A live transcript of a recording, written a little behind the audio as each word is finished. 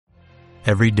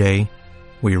Every day,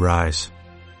 we rise,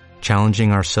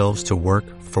 challenging ourselves to work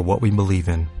for what we believe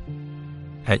in.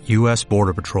 At U.S.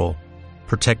 Border Patrol,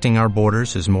 protecting our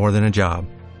borders is more than a job.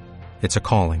 It's a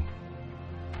calling.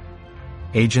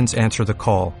 Agents answer the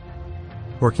call,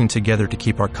 working together to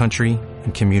keep our country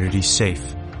and communities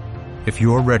safe. If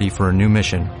you're ready for a new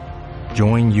mission,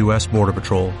 join U.S. Border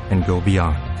Patrol and go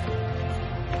beyond.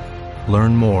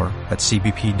 Learn more at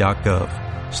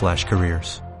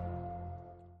cbp.gov/careers.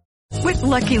 With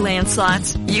Lucky Land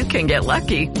Slots, you can get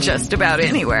lucky just about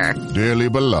anywhere. Dearly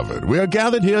beloved, we are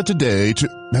gathered here today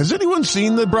to... Has anyone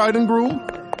seen the bride and groom?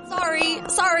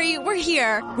 Sorry, we're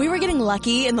here. We were getting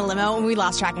lucky in the limo and we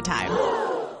lost track of time.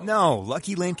 No,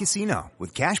 Lucky Land Casino,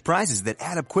 with cash prizes that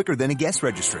add up quicker than a guest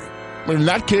registry. In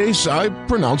that case, I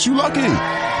pronounce you lucky.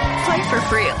 Play for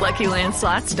free at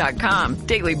LuckyLandSlots.com.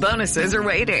 Daily bonuses are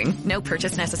waiting. No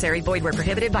purchase necessary. Void where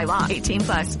prohibited by law.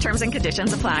 18+. Terms and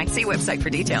conditions apply. See website for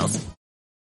details.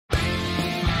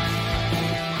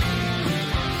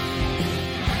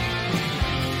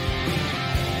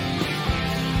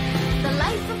 The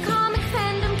life of comic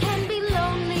fandom can be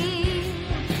lonely,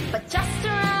 but just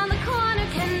around the corner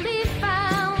can be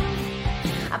found.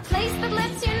 A place that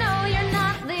lets you know you're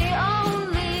not the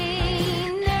only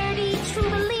nerdy true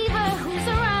believer who's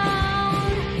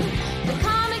around. The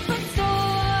comic book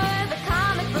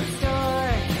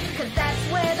store, 'cause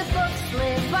that's where the books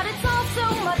live, but it's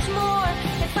also much more.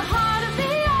 It's the heart of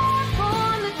the art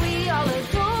form that we all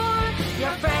adore.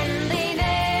 Your friendly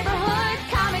neighborhood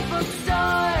comic book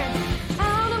store.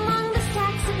 Out among the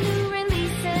stacks of new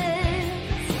releases,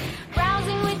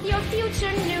 browsing with your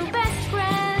future new best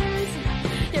friends.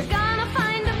 You're gonna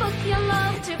find a book you'll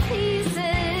love to pieces.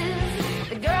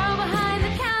 The girl behind the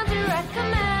counter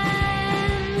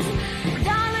recommends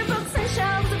dollar books and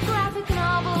shelves of graphic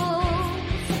novels.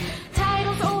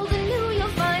 Titles old and new, you'll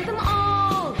find them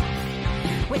all.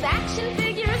 With action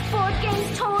figures, board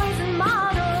games, toys, and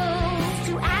models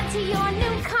to add to your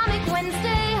new Comic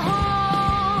Wednesday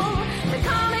haul. The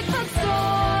comic book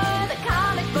store,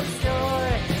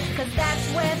 'cause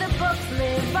that's where the books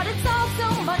live, but it's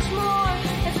also much more.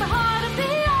 It's the heart of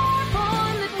the art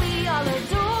form that we all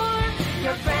adore.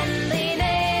 Your friendly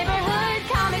neighborhood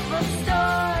comic book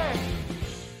store.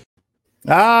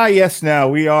 Ah, yes, now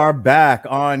we are back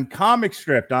on Comic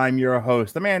Stripped. I'm your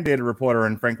host, the mandated reporter,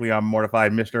 and frankly, I'm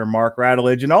mortified, Mr. Mark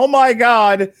Radulich. And oh my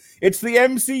God, it's the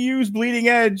MCU's bleeding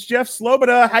edge, Jeff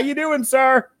Sloboda. How you doing,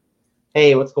 sir?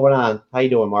 Hey, what's going on? How you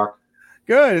doing, Mark?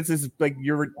 Good. This is like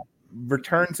your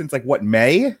return since like what,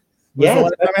 May? Was Yeah, the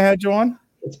last time I had you on?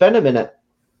 It's been a minute.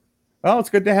 Well, it's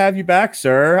good to have you back,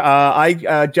 sir.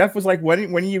 Jeff was like, when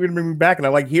are you going to bring me back? And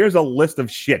I'm like, here's a list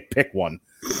of shit. Pick one.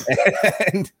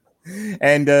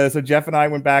 So Jeff and I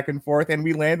went back and forth, and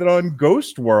we landed on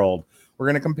Ghost World. We're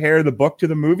going to compare the book to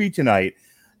the movie tonight.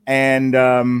 And,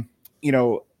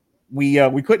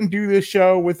 we couldn't do this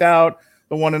show without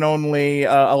the one and only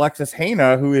Alexis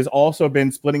Haina, who has also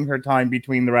been splitting her time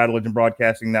between the Radulich and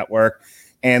Broadcasting Network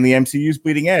and the MCU's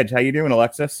Bleeding Edge. How you doing,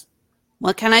 Alexis?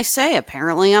 What can I say?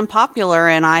 Apparently I'm popular,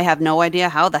 and I have no idea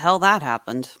how the hell that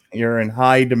happened. You're in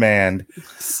high demand.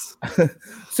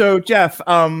 So, Jeff,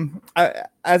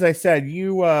 as I said,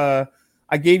 I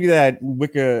gave you that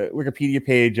Wikipedia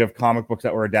page of comic books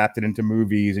that were adapted into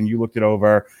movies, and you looked it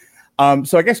over.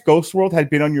 So I guess Ghost World had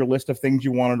been on your list of things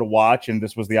you wanted to watch, and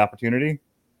this was the opportunity?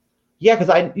 Yeah, because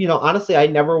honestly, I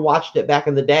never watched it back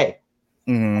in the day.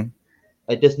 Mm-hmm.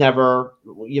 I just never,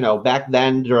 back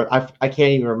then, I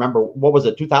can't even remember. What was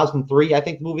it, 2003, I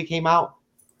think the movie came out?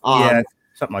 Yeah,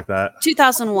 something like that.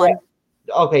 2001. Yeah.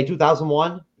 Okay,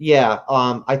 2001? Yeah.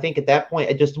 I think at that point,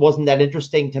 it just wasn't that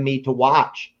interesting to me to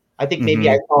watch. I think maybe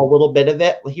I saw a little bit of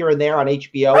it here and there on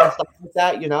HBO and stuff like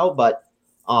that, but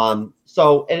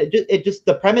so it just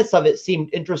the premise of it seemed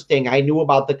interesting. I knew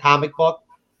about the comic book,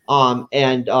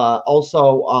 and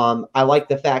also I like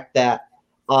the fact that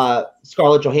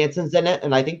Scarlett Johansson's in it,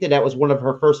 and I think that was one of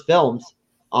her first films.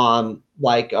 And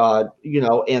then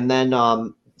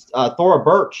Thora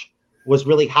Birch was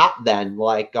really hot then,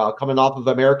 coming off of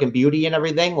American Beauty and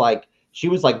everything. Like, she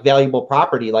was like valuable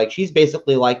property. Like, she's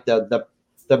basically like the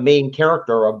main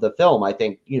character of the film, I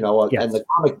think, yes.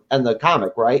 and the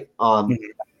comic, right?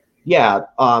 Yeah.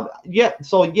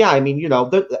 So yeah, I mean,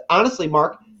 honestly,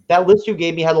 Mark, that list you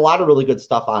gave me had a lot of really good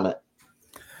stuff on it.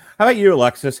 How about you,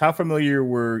 Alexis? How familiar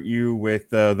were you with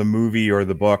the movie or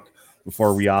the book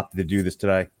before we opted to do this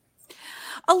today?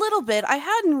 A little bit. I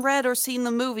hadn't read or seen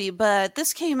the movie, but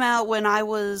this came out when I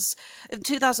was in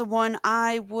 2001.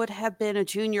 I would have been a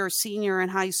junior or senior in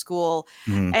high school.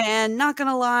 And not going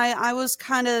to lie, I was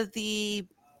kind of the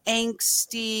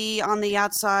angsty on the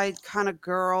outside kind of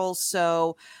girl.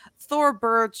 So Thora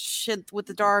Birch with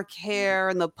the dark hair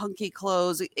and the punky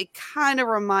clothes, it kind of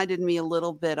reminded me a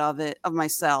little bit of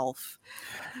myself.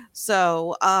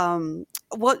 So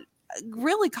what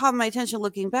really caught my attention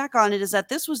looking back on it is that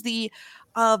this was the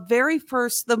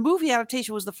movie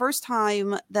adaptation was the first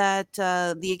time that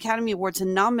the Academy Awards had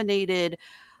nominated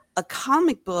a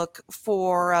comic book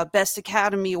for Best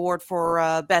Academy Award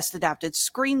for Best Adapted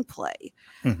Screenplay.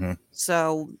 Mm-hmm.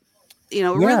 So,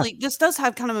 really, this does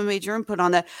have kind of a major input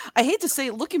on that. I hate to say,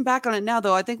 looking back on it now,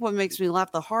 though, I think what makes me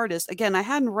laugh the hardest, again, I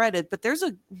hadn't read it, but there's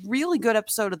a really good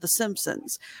episode of The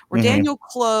Simpsons where Daniel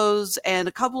Clowes and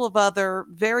a couple of other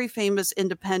very famous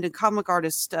independent comic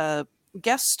artists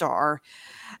guest star.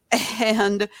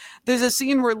 And there's a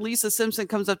scene where Lisa Simpson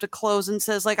comes up to Clowes and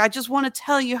says, like, I just want to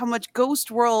tell you how much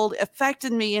Ghost World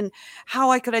affected me and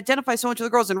how I could identify so much with the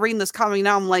girls. And reading this comic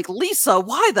now, I'm like, Lisa,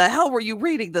 why the hell were you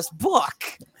reading this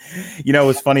book?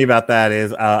 What's funny about that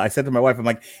is I said to my wife, I'm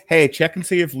like, hey, check and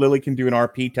see if Lily can do an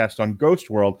RP test on Ghost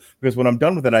World, because when I'm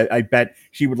done with it, I bet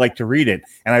she would like to read it.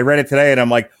 And I read it today and I'm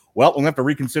like, well, I'm going to have to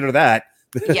reconsider that.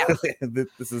 Yeah.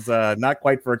 This is not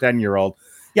quite for a 10-year-old.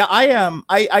 Yeah,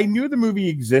 I knew the movie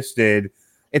existed.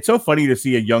 It's so funny to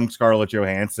see a young Scarlett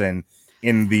Johansson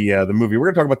in the movie. We're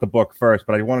going to talk about the book first,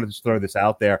 but I wanted to just throw this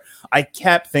out there. I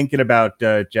kept thinking about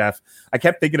Jeff. I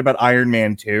kept thinking about Iron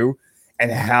Man 2 and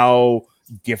how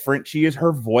different she is.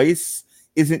 Her voice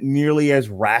isn't nearly as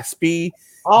raspy.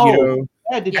 Oh,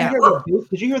 yeah. Did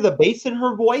you hear the bass in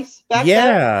her voice back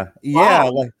then? Yeah.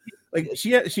 Wow. Like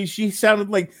she sounded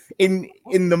like in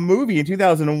the movie in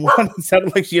 2001, it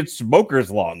sounded like she had smoker's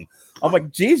lung. I'm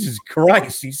like, Jesus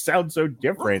Christ, she sounds so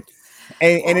different.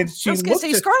 And it's I was going to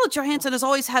say, Scarlett Johansson has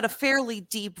always had a fairly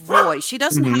deep voice. She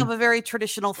doesn't have a very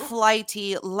traditional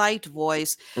flighty, light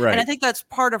voice. Right. And I think that's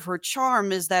part of her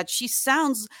charm is that she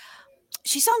sounds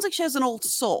like she has an old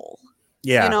soul.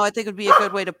 Yeah. I think would be a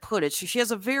good way to put it. She has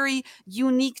a very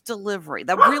unique delivery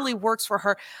that really works for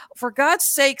her. For God's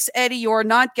sakes, Eddie, you're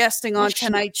not guesting on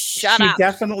tonight. Shut up. She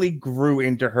definitely grew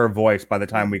into her voice by the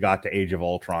time we got to Age of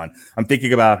Ultron. I'm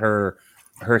thinking about her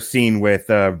scene with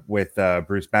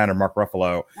Bruce Banner, Mark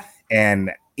Ruffalo, and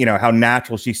how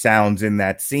natural she sounds in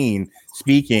that scene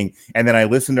speaking. And then I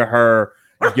listen to her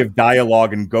give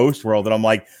dialogue in Ghost World, and I'm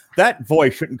like, that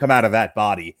voice shouldn't come out of that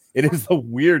body. It is the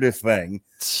weirdest thing.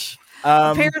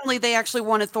 Apparently, they actually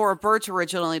wanted Thora Birch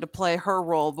originally to play her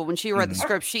role, but when she read the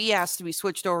script, she asked to be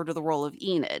switched over to the role of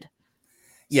Enid.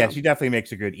 Yeah, she definitely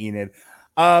makes a good Enid.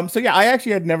 So yeah, I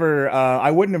actually had never, I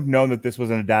wouldn't have known that this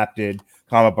was an adapted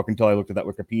comic book until I looked at that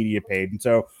Wikipedia page. And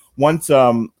so once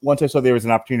I saw there was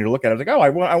an opportunity to look at it, I was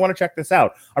like, oh, I want to check this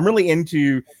out. I'm really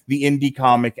into the indie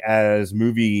comic as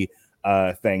movie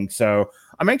thing. So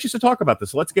I'm anxious to talk about this.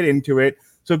 So let's get into it.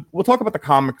 So we'll talk about the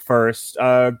comic first.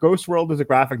 Ghost World is a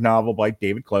graphic novel by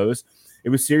David Clowes. It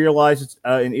was serialized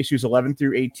in issues 11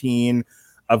 through 18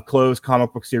 of Clowes'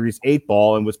 comic book series 8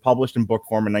 Ball and was published in book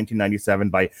form in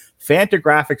 1997 by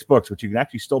Fantagraphics Books, which you can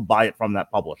actually still buy it from that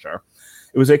publisher.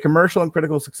 It was a commercial and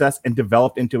critical success and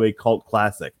developed into a cult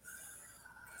classic.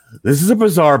 This is a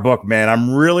bizarre book, man.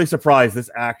 I'm really surprised this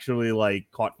actually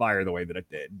caught fire the way that it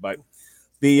did. But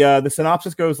the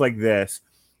synopsis goes like this.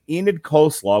 Enid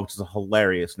Coleslaw, which is a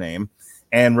hilarious name,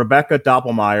 and Rebecca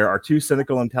Doppelmayr are two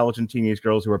cynical, intelligent teenage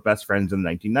girls who were best friends in the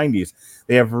 1990s.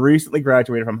 They have recently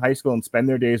graduated from high school and spend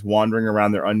their days wandering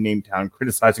around their unnamed town,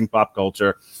 criticizing pop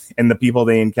culture and the people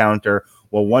they encounter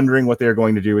while wondering what they're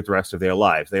going to do with the rest of their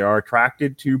lives. They are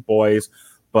attracted to boys,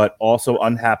 but also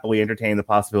unhappily entertain the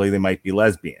possibility they might be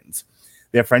lesbians.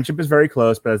 Their friendship is very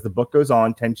close, but as the book goes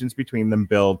on, tensions between them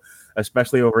build,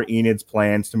 especially over Enid's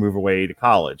plans to move away to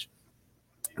college.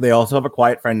 They also have a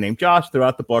quiet friend named Josh.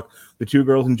 Throughout the book, the two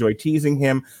girls enjoy teasing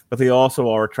him, but they also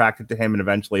are attracted to him, and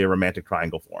eventually a romantic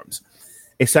triangle forms.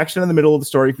 A section in the middle of the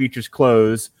story features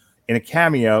Clowes in a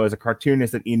cameo as a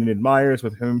cartoonist that Enid admires,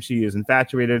 with whom she is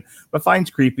infatuated, but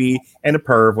finds creepy and a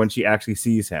perv when she actually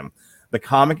sees him. The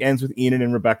comic ends with Enid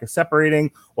and Rebecca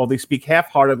separating. While they speak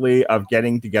half-heartedly of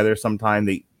getting together sometime,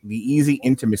 the easy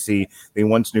intimacy they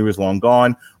once knew is long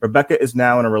gone. Rebecca is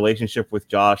now in a relationship with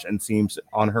Josh and seems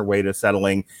on her way to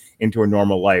settling into a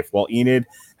normal life, while Enid,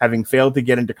 having failed to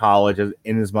get into college, is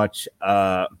in as much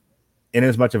of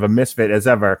a misfit as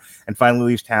ever, and finally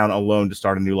leaves town alone to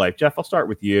start a new life. Jeff, I'll start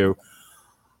with you.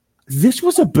 This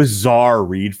was a bizarre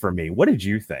read for me. What did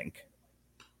you think?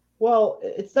 Well,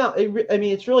 it's not.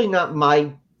 It's really not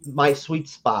my sweet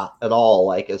spot at all.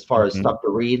 Like as far as stuff to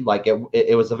read, like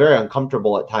it was very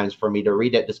uncomfortable at times for me to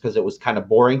read it just because it was kind of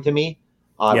boring to me.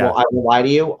 Well, I will lie to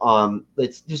you.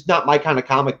 It's just not my kind of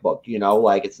comic book.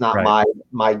 Like it's not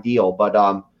my deal. But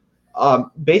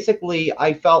basically,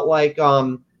 I felt like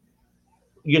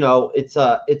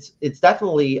it's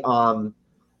definitely I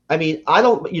mean, I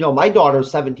don't, my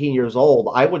daughter's 17 years old.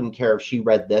 I wouldn't care if she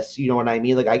read this. You know what I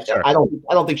mean? Like, I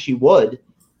don't think she would.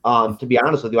 To be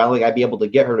honest with you, I don't think I'd be able to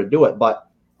get her to do it. But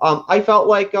I felt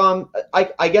like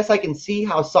I guess I can see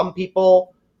how some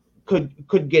people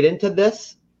could get into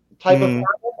this type of content.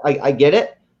 I get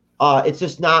it. It's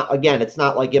just not, again, it's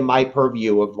not like in my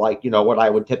purview of like, what I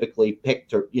would typically pick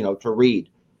to read.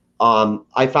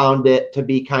 I found it to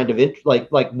be kind of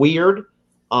like weird.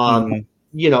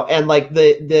 And like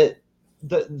the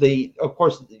of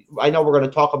course, I know we're going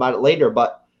to talk about it later,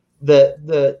 but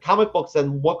the comic books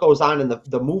and what goes on in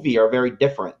the movie are very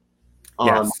different.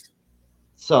 Yes.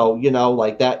 So,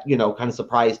 like that, kind of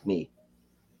surprised me.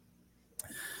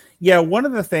 Yeah, one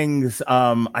of the things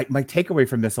my takeaway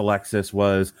from this, Alexis,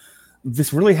 was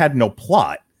this really had no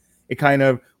plot. It kind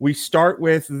of, we start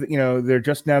with, they're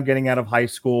just now getting out of high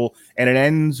school, and it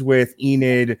ends with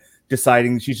Enid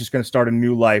deciding she's just going to start a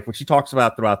new life, which she talks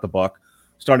about throughout the book,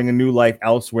 starting a new life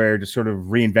elsewhere, just sort of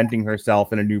reinventing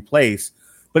herself in a new place.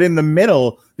 But in the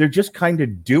middle, they're just kind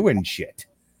of doing shit.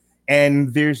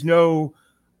 And there's no,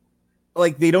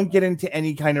 like, they don't get into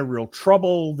any kind of real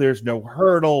trouble. There's no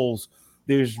hurdles.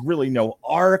 There's really no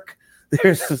arc.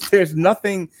 There's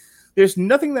nothing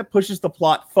that pushes the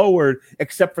plot forward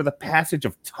except for the passage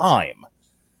of time.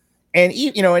 And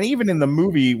even in the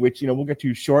movie, which we'll get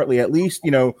to shortly, at least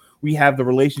we have the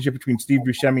relationship between Steve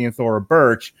Buscemi and Thora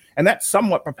Birch, and that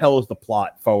somewhat propels the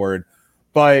plot forward.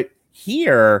 But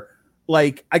here,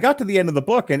 like, I got to the end of the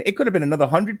book, and it could have been another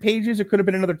 100 pages, it could have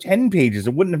been another 10 pages.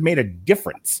 It wouldn't have made a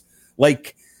difference.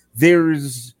 Like, there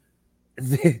was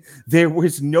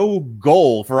no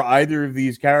goal for either of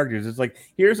these characters. It's like,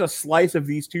 here's a slice of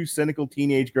these two cynical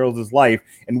teenage girls' life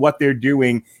and what they're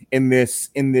doing in this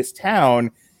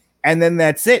town. And then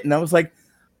that's it. And I was like,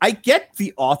 I get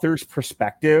the author's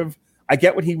perspective. I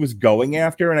get what he was going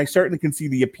after. And I certainly can see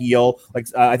the appeal. Like,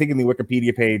 I think in the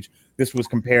Wikipedia page, this was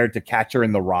compared to Catcher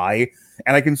in the Rye.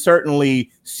 And I can certainly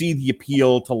see the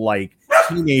appeal to like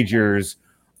teenagers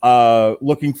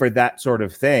looking for that sort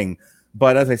of thing.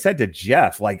 But as I said to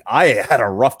Jeff, like, I had a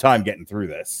rough time getting through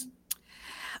this.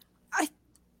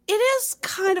 It is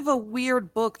kind of a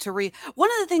weird book to read. One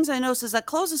of the things I noticed is that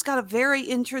Close has got a very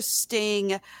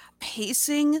interesting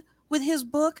pacing with his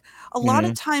book. A lot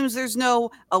of times there's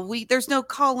no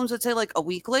columns that say like a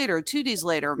week later, 2 days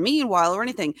later, meanwhile, or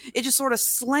anything. It just sort of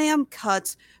slam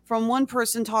cuts from one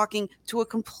person talking to a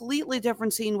completely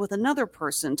different scene with another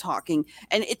person talking.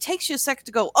 And it takes you a second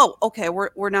to go, oh, okay,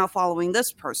 we're now following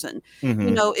this person.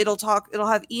 It'll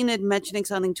have Enid mentioning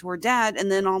something to her dad,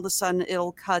 and then all of a sudden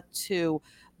it'll cut to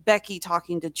Becky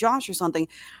talking to Josh or something.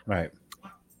 Right.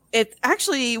 It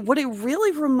actually, what it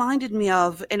really reminded me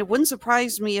of, and it wouldn't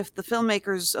surprise me if the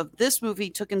filmmakers of this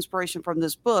movie took inspiration from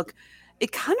this book,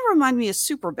 it kind of reminded me of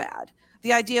Superbad.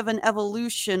 The idea of an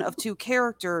evolution of two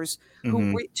characters,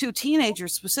 two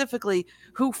teenagers specifically,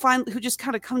 who just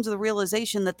kind of come to the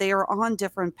realization that they are on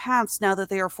different paths now that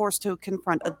they are forced to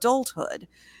confront adulthood.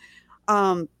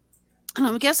 And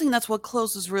I'm guessing that's what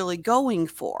Close is really going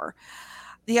for.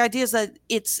 The idea is that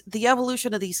it's the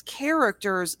evolution of these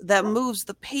characters that moves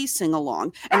the pacing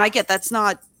along. And I get that's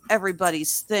not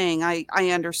everybody's thing. I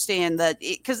understand that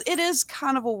because it is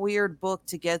kind of a weird book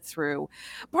to get through.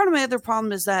 Part of my other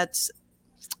problem is that,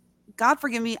 God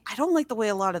forgive me, I don't like the way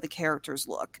a lot of the characters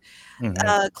look.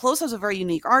 Close has a very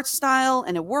unique art style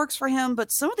and it works for him,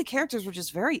 but some of the characters were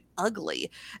just very ugly.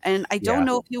 And I don't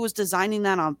know if he was designing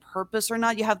that on purpose or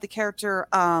not. You have the character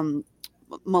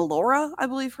Melora, I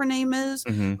believe her name is,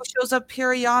 who shows up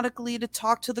periodically to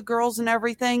talk to the girls and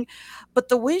everything. But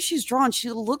the way she's drawn,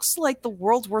 she looks like the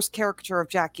world's worst caricature of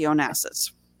Jackie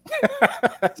Onassis.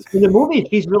 In the movie,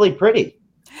 she's really pretty.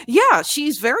 Yeah,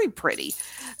 she's very pretty.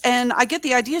 And I get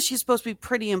the idea she's supposed to be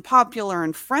pretty and popular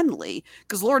and friendly,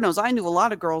 because Lord knows I knew a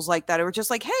lot of girls like that who were just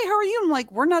like, hey, how are you? I'm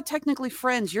like, we're not technically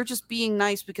friends. You're just being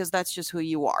nice because that's just who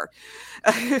you are.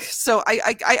 So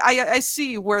I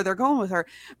see where they're going with her,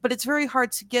 but it's very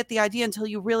hard to get the idea until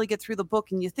you really get through the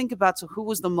book and you think about, so who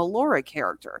was the Melora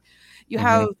character? You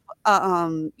have,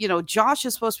 Josh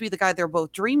is supposed to be the guy they're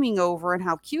both dreaming over and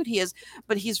how cute he is,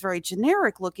 but he's very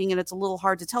generic looking and it's a little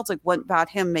hard to tell. It's like, what about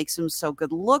him makes him so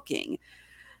good looking?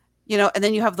 And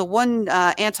then you have the one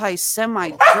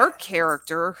anti-Semite jerk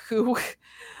character who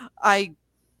I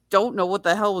don't know what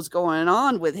the hell was going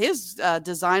on with his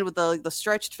design with the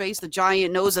stretched face, the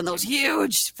giant nose, and those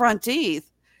huge front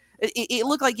teeth. It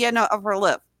looked like he had no upper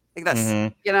lip. Like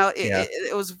that's,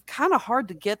 it was kind of hard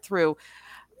to get through.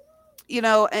 you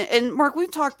know, and Mark,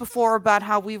 we've talked before about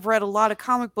how we've read a lot of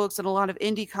comic books and a lot of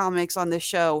indie comics on this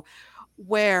show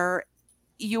where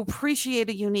you appreciate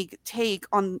a unique take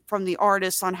from the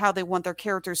artists on how they want their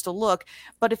characters to look.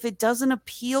 But if it doesn't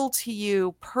appeal to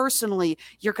you personally,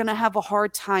 you're going to have a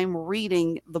hard time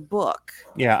reading the book.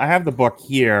 Yeah, I have the book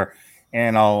here,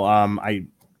 and I'll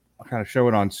kind of show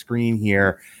it on screen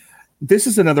here. This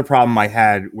is another problem I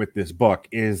had with this book,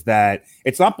 is that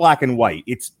it's not black and white.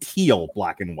 It's teal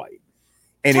black and white.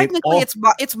 And technically,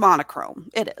 it's monochrome.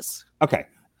 It is. Okay.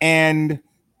 And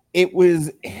it was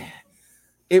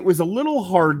a little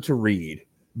hard to read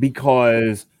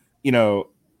because, you know,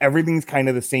 everything's kind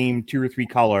of the same 2 or 3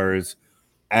 colors.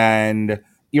 And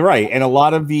you're right. And a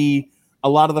lot of the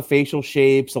facial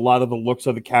shapes, a lot of the looks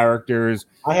of the characters.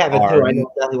 I have it too. I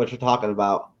know exactly what you're talking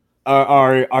about.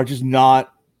 Are just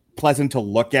not pleasant to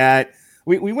look at.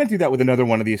 We went through that with another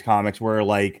one of these comics where,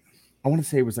 like, I want to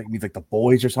say it was like The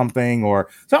Boys or something, or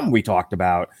something we talked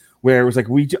about, where it was like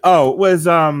it was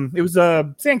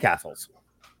Sandcastles.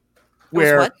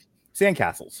 Where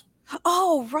Sandcastles.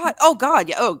 Oh right. Oh God.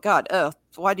 Yeah. Oh God.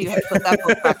 Why do you have to put that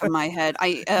book back in my head?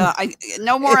 I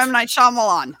no more M. Night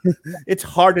Shyamalan. It's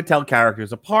hard to tell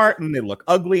characters apart, and they look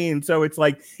ugly, and so it's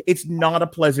like it's not a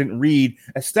pleasant read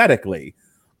aesthetically.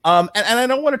 And I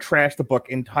don't want to trash the book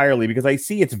entirely because I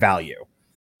see its value.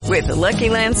 With the Lucky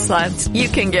Land Slots, you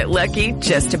can get lucky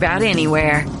just about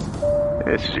anywhere.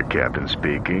 This is your captain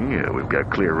speaking. We've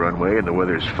got clear runway and the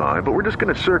weather's fine, but we're just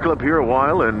going to circle up here a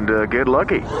while and get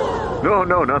lucky.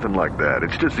 No, nothing like that.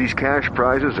 It's just these cash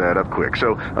prizes add up quick.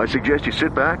 So I suggest you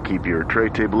sit back, keep your tray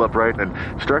table upright, and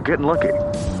start getting lucky.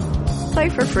 Play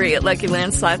for free at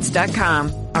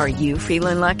LuckyLandSlots.com. Are you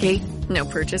feeling lucky? No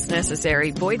purchase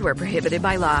necessary. Void where prohibited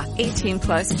by law.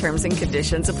 18+ terms and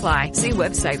conditions apply. See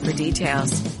website for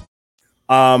details.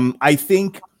 I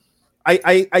think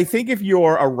if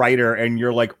you're a writer and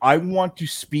you're like, I want to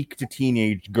speak to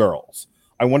teenage girls,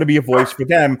 I want to be a voice for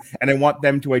them, and I want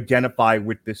them to identify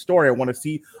with this story. I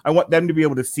want them to be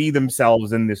able to see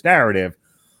themselves in this narrative.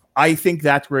 I think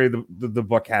that's where the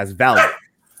book has value.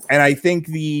 And I think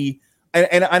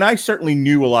and I certainly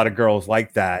knew a lot of girls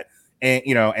like that. And,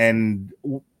 you know, and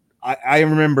I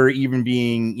remember even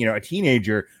being, you know, a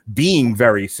teenager being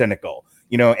very cynical,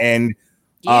 you know, and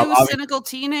you cynical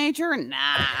teenager?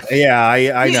 Nah. Yeah,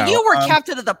 I know. You were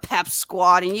captain of the pep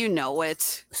squad and you know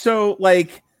it. So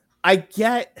like I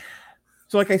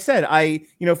said,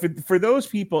 you know, for those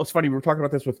people, it's funny, we were talking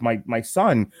about this with my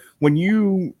son. When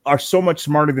you are so much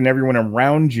smarter than everyone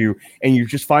around you and you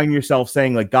just find yourself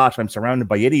saying like, gosh, I'm surrounded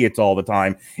by idiots all the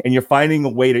time, and you're finding a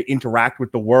way to interact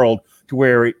with the world to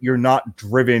where you're not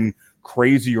driven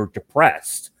crazy or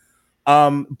depressed.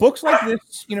 Books like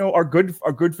this, you know, are good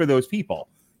for those people.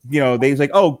 You know, they're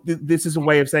like, oh, this is a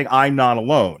way of saying I'm not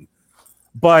alone.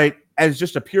 But as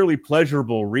just a purely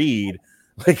pleasurable read,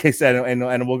 like I said,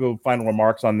 and we'll go final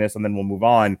remarks on this and then we'll move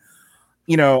on.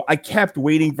 You know, I kept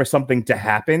waiting for something to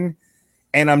happen,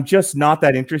 and I'm just not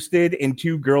that interested in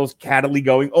 2 girls cattily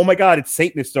going, oh my God, it's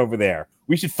Satanists over there,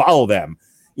 we should follow them.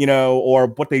 You know, or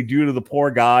what they do to the poor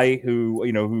guy who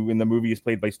in the movie is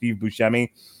played by Steve Buscemi,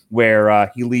 where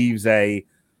he leaves an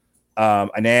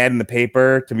ad in the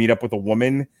paper to meet up with a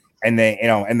woman, and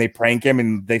they prank him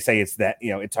and they say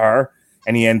it's her,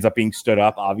 and he ends up being stood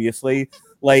up, obviously.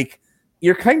 Like,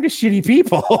 you're kind of shitty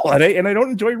people, and I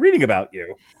don't enjoy reading about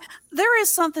you. There is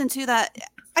something to that.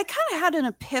 I kind of had an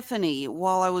epiphany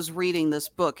while I was reading this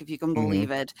book, if you can believe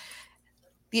it.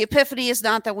 The epiphany is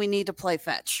not that we need to play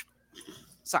fetch.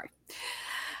 Sorry.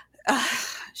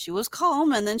 She was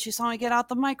calm, and then she saw me get out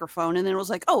the microphone, and then it was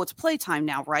like, oh, it's playtime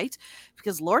now, right?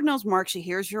 Because Lord knows, Mark, she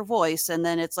hears your voice, and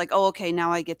then it's like, oh, okay,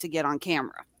 now I get to get on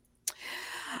camera.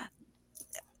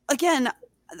 Again,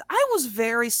 I was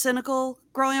very cynical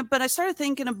growing up, but I started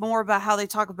thinking more about how they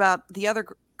talk about the other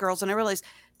girls, and I realized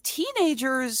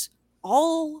teenagers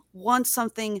all want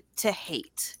something to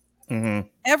hate. Mm-hmm.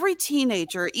 Every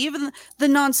teenager, even the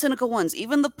non-cynical ones,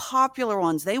 even the popular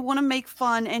ones, they want to make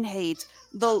fun and hate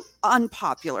the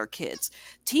unpopular kids.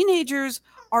 Teenagers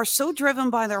are so driven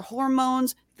by their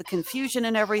hormones, the confusion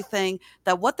and everything,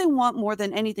 that what they want more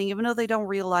than anything, even though they don't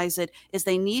realize it, is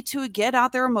they need to get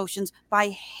out their emotions by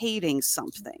hating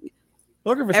something.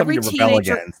 Looking for something to rebel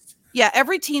against. Yeah,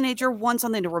 every teenager wants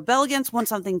something to rebel against, wants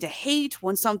something to hate,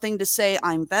 wants something to say,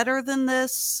 I'm better than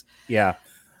this. Yeah.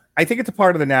 I think it's a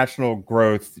part of the national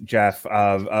growth, Jeff,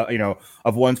 of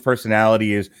one's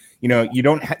personality is, you know, you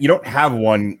don't have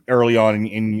one early on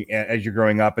in as you're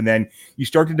growing up, and then you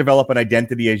start to develop an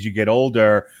identity as you get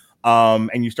older.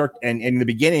 And you start, and in the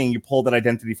beginning, you pull that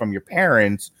identity from your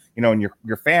parents, you know, and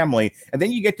your family, and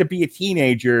then you get to be a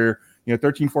teenager,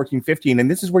 13, 14, 15. And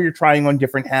this is where you're trying on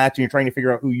different hats and you're trying to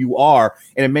figure out who you are.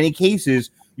 And in many cases,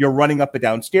 you're running up and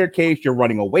down staircase. You're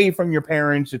running away from your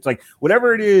parents. It's like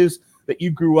whatever it is that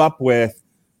you grew up with,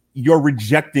 you're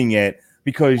rejecting it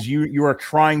because you are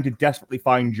trying to desperately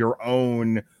find your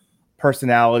own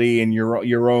personality and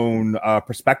your own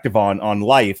perspective on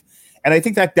life. And I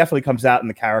think that definitely comes out in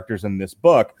the characters in this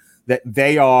book, that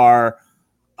they are,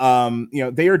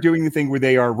 they are doing the thing where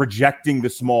they are rejecting the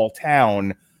small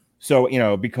town.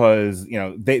 So, because,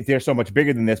 they're so much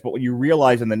bigger than this. But what you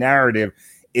realize in the narrative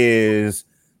is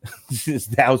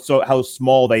how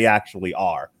small they actually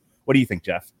are. What do you think,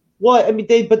 Jeff? Well, I mean,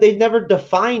 they never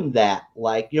defined that.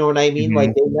 Like, you know what I mean? Mm-hmm.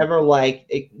 Like, they never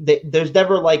there's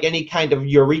never like any kind of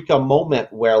eureka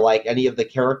moment where like any of the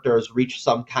characters reach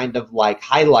some kind of like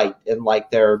highlight in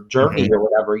like their journey or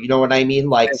whatever. You know what I mean?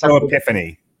 Like some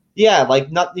epiphany. Yeah,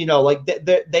 like not, like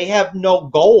they have no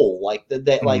goal. Like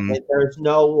like there's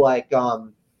no like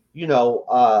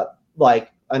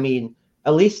like, I mean,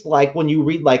 at least like when you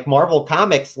read like Marvel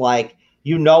comics, like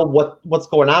what's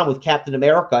going on with Captain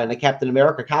America in a Captain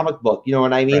America comic book. You know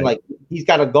what I mean? Right. Like he's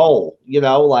got a goal.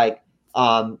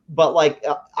 But like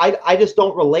I just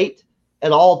don't relate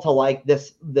at all to like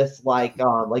this like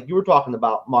you were talking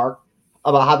about, Mark,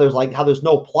 about how there's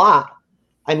no plot.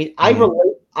 I mean, I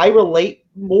relate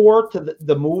more to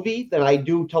the movie than I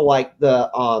do to like the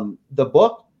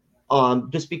book,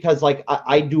 just because like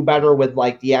I do better with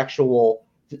like the actual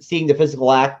seeing the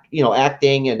physical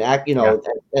acting and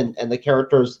and the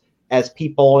characters as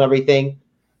people and everything.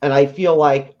 And I feel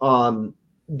like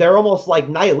they're almost like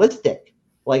nihilistic,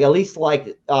 like at least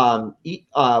like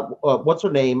what's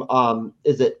her name?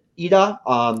 Is it Ida?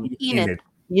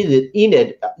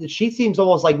 Enid. She seems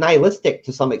almost like nihilistic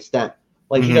to some extent.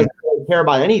 Like she doesn't really care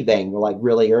about anything, like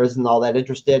really, or isn't all that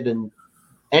interested in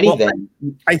anything.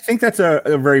 Well, I think that's a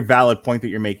very valid point that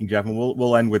you're making, Jeff. And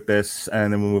we'll end with this,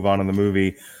 and then we'll move on to the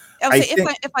movie.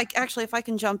 If I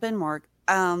can jump in, Mark,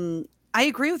 I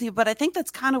agree with you, but I think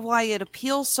that's kind of why it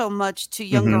appeals so much to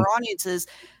younger audiences,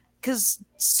 because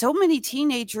so many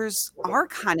teenagers are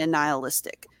kind of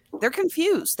nihilistic. They're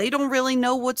confused. They don't really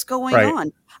know what's going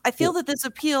on. I feel that this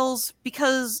appeals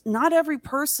because not every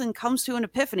person comes to an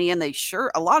epiphany, and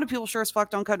a lot of people sure as fuck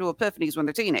don't come to epiphanies when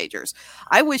they're teenagers.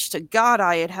 I wish to God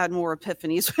I had more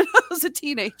epiphanies when I was a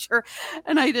teenager,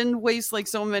 and I didn't waste like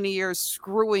so many years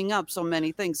screwing up so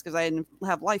many things because I didn't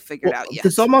have life figured out yet.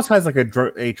 This almost has like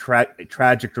a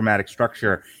tragic dramatic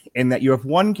structure in that you have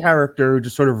one character who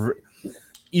just sort of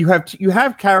you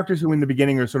have characters who in the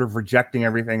beginning are sort of rejecting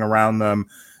everything around them,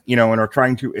 and are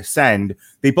trying to ascend.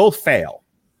 They both fail.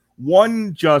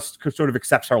 One just sort of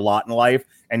accepts her lot in life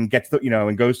and gets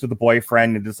and goes to the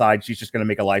boyfriend and decides she's just going to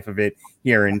make a life of it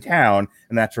here in town.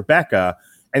 And that's Rebecca.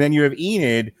 And then you have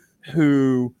Enid,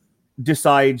 who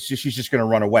decides she's just going to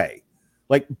run away.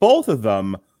 Like both of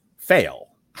them fail.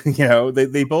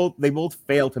 They both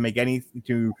fail to make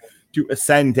to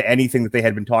ascend to anything that they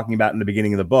had been talking about in the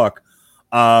beginning of the book.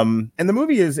 And the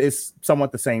movie is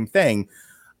somewhat the same thing.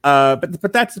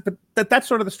 But that's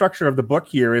sort of the structure of the book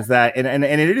here, is that and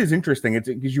it is interesting. It's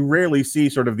because you rarely see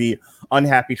sort of the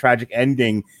unhappy tragic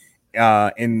ending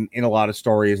in a lot of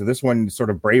stories. And this one's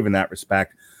sort of brave in that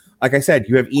respect. Like I said,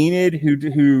 you have Enid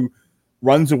who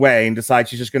runs away and decides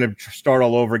she's just going to start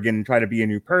all over again and try to be a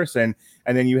new person.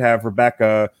 And then you have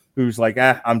Rebecca, who's like,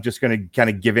 I'm just going to kind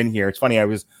of give in here. It's funny.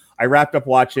 I wrapped up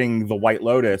watching The White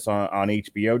Lotus on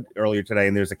HBO earlier today,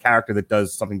 and there's a character that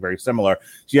does something very similar.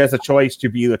 She has a choice to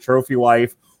be the trophy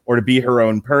wife or to be her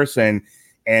own person,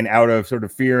 and out of sort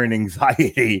of fear and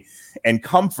anxiety and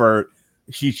comfort,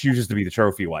 she chooses to be the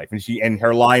trophy wife. And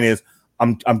her line is,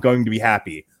 "I'm going to be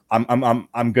happy. I'm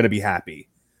going to be happy,"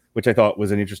 which I thought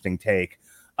was an interesting take.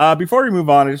 Before we move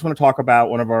on, I just want to talk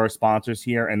about one of our sponsors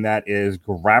here, and that is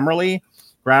Grammarly.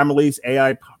 Grammarly's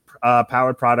AI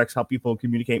powered products help people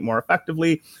communicate more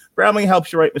effectively. Grammarly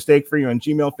helps you write mistake-free on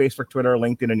Gmail, Facebook, Twitter,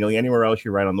 LinkedIn, and nearly anywhere else you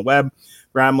write on the web.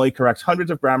 Grammarly corrects hundreds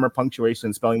of grammar, punctuation,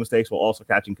 and spelling mistakes while also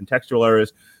catching contextual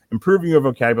errors, improving your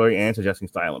vocabulary, and suggesting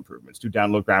style improvements. To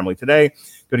download Grammarly today,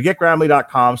 go to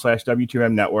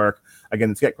getgrammarly.com/W2M network. Again,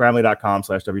 it's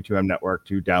getgrammarly.com/W2M network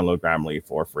to download Grammarly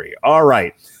for free. All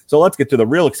right, so let's get to the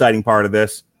real exciting part of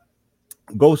this.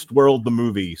 Ghost World, the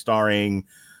movie, starring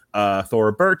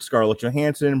Thora Birch, Scarlett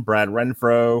Johansson, Brad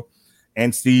Renfro,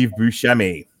 and Steve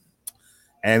Buscemi.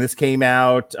 And this came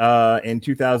out in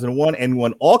 2001 and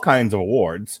won all kinds of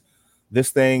awards. This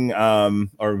thing,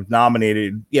 or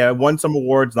nominated, won some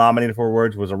awards, nominated for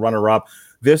awards, was a runner-up.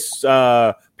 This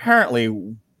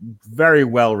apparently very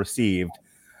well received.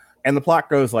 And the plot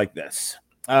goes like this.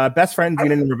 Best friends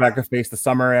Enid and Rebecca face the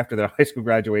summer after their high school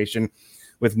graduation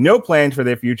with no plans for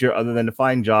their future other than to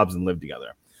find jobs and live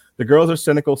together. The girls are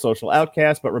cynical social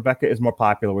outcasts, but Rebecca is more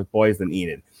popular with boys than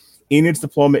Enid. Enid's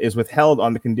diploma is withheld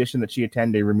on the condition that she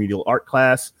attend a remedial art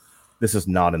class. This is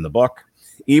not in the book.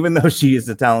 Even though she is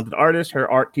a talented artist, her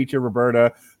art teacher,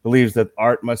 Roberta, believes that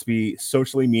art must be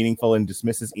socially meaningful and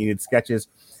dismisses Enid's sketches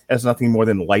as nothing more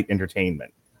than light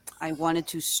entertainment. I wanted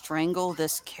to strangle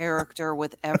this character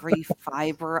with every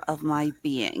fiber of my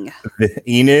being. The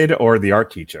Enid or the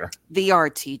art teacher? The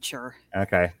art teacher.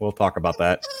 Okay, we'll talk about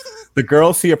that. The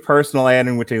girls see a personal ad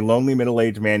in which a lonely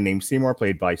middle-aged man named Seymour,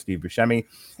 played by Steve Buscemi,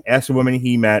 asks a woman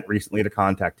he met recently to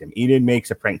contact him. Enid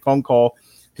makes a prank phone call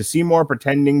to Seymour,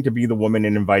 pretending to be the woman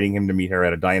and inviting him to meet her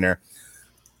at a diner.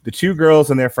 The two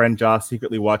girls and their friend Joss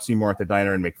secretly watch Seymour at the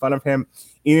diner and make fun of him.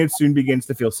 Enid soon begins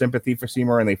to feel sympathy for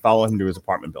Seymour, and they follow him to his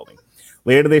apartment building.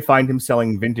 Later, they find him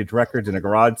selling vintage records in a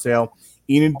garage sale.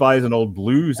 Enid buys an old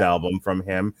blues album from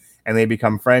him, and they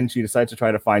become friends. She decides to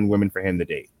try to find women for him to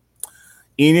date.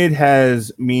 Enid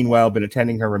has, meanwhile, been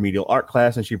attending her remedial art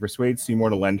class, and she persuades Seymour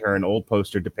to lend her an old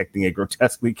poster depicting a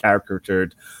grotesquely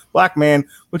caricatured black man,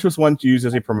 which was once used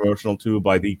as a promotional tool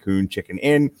by the Coon Chicken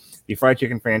Inn, the fried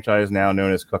chicken franchise now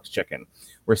known as Cook's Chicken,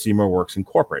 where Seymour works in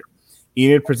corporate.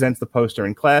 Enid presents the poster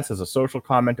in class as a social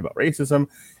comment about racism,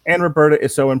 and Roberta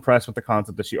is so impressed with the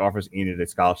concept that she offers Enid a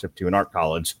scholarship to an art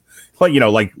college. But,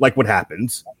 like what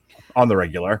happens on the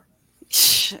regular.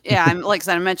 Yeah, I'm like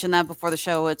I mentioned that before the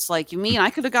show. It's like, you mean I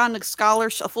could have gotten a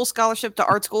full scholarship to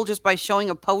art school just by showing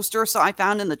a poster I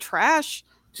found in the trash?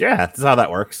 Yeah, that's how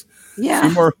that works.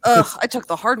 Yeah. I took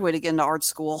the hard way to get into art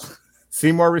school.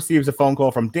 Seymour receives a phone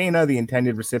call from Dana, the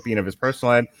intended recipient of his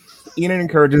personal ad. Enid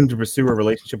encourages him to pursue a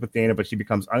relationship with Dana, but she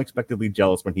becomes unexpectedly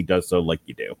jealous when he does so, like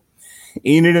you do.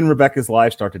 Enid and Rebecca's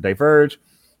lives start to diverge.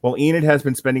 While Enid has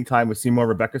been spending time with Seymour,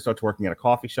 Rebecca starts working at a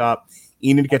coffee shop.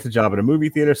 Enid gets a job at a movie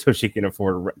theater so she can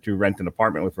afford to rent an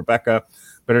apartment with Rebecca,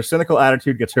 but her cynical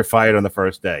attitude gets her fired on the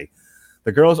first day.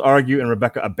 The girls argue, and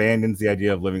Rebecca abandons the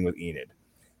idea of living with Enid.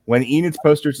 When Enid's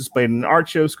poster is displayed in an art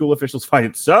show, school officials find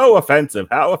it so offensive.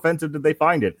 How offensive did they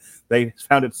find it? They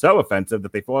found it so offensive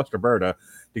that they forced Roberta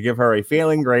to give her a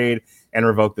failing grade and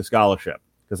revoke the scholarship,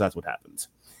 because that's what happens.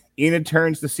 Enid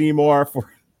turns to Seymour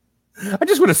for... I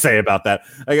just want to say about that.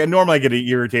 Normally I get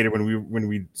irritated when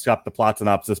we stop the plot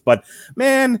synopsis, but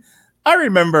man, I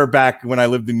remember back when I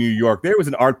lived in New York, there was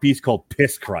an art piece called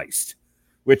Piss Christ,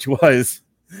 which was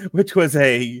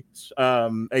a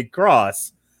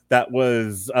cross that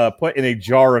was put in a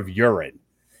jar of urine,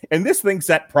 and this thing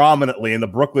sat prominently in the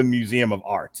Brooklyn Museum of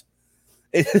Art.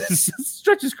 It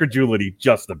stretches credulity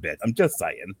just a bit. I'm just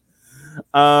saying.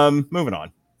 Moving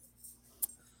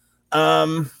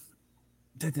on.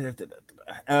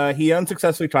 He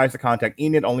unsuccessfully tries to contact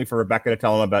Enid, only for Rebecca to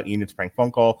tell him about Enid's prank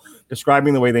phone call,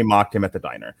 describing the way they mocked him at the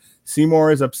diner.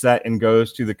 Seymour is upset and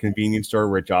goes to the convenience store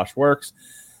where Josh works.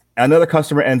 Another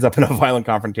customer ends up in a violent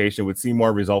confrontation with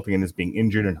Seymour, resulting in his being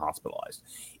injured and hospitalized.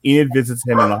 Enid visits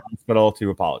him in the hospital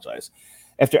to apologize.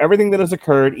 After everything that has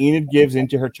occurred, Enid gives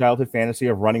into her childhood fantasy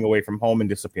of running away from home and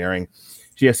disappearing.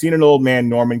 She has seen an old man,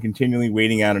 Norman, continually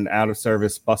waiting at an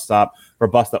out-of-service bus stop for a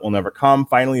bus that will never come.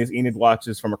 Finally, as Enid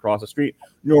watches from across the street,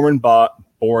 Norman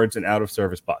boards an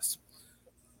out-of-service bus.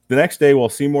 The next day, while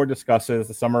Seymour discusses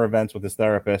the summer events with his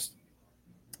therapist,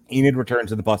 Enid returns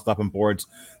to the bus stop and boards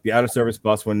the out-of-service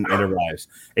bus when it arrives.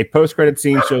 A post-credit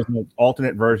scene shows an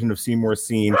alternate version of Seymour's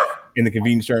scene in the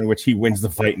convenience store in which he wins the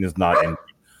fight and is not injured.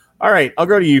 All right, I'll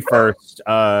go to you first.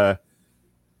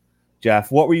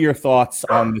 Jeff, what were your thoughts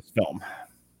on this film?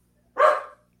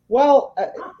 Well,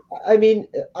 I mean,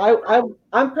 I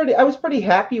was pretty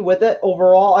happy with it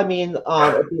overall. I mean,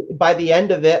 by the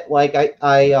end of it, like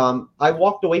I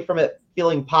walked away from it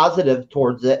feeling positive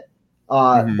towards it.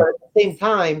 But at the same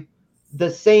time,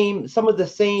 some of the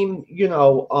same,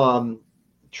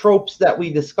 tropes that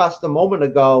we discussed a moment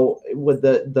ago with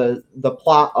the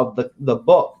plot of the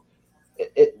book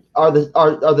are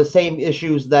the same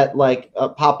issues that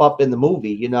pop up in the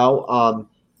movie.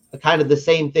 Kind of the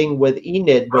same thing with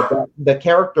Enid, with the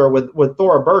character with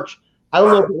Thora Birch. I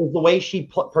don't know if it was the way she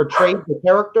portrayed the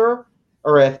character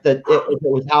or if it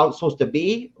was how it's supposed to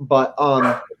be, but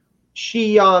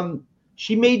she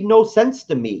made no sense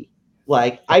to me.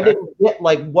 I didn't get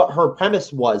what her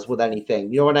premise was with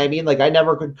anything. You know what I mean? I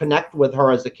never could connect with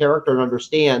her as a character and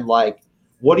understand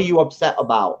what are you upset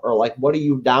about, or what are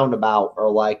you down about,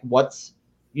 or what's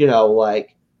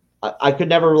I could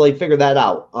never really figure that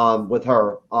out with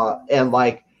her. And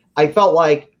I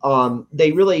felt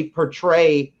they really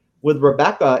portray with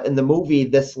Rebecca in the movie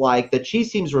this that she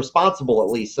seems responsible, at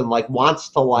least, and wants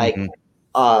to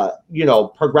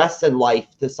progress in life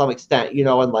to some extent,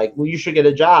 and well, you should get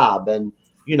a job, and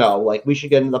you know, like we should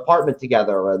get an apartment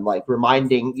together, and like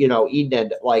reminding, you know,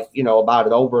 Enid, like, you know, about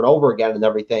it over and over again and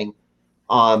everything.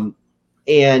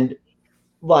 And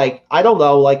like, I don't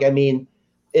know, like, I mean,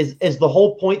 is the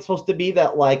whole point supposed to be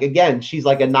that, like, again, she's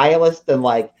like a nihilist, and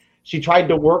like she tried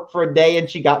to work for a day and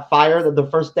she got fired at the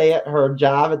first day at her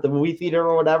job at the movie theater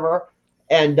or whatever,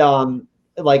 and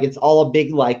like it's all a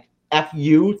big like F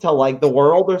you to like the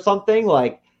world or something?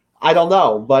 Like, I don't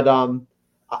know, but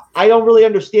I don't really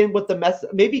understand what the mess.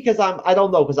 Maybe because I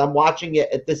don't know, because I'm watching it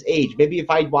at this age. Maybe if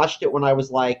I'd watched it when I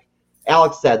was, like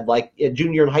Alex said, like a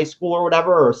junior in high school or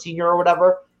whatever, or a senior or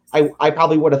whatever, I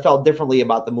probably would have felt differently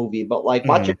about the movie. But like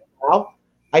watching it now,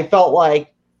 I felt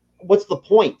like, what's the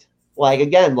point? Like,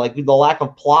 again, like the lack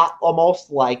of plot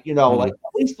almost, like, you know, like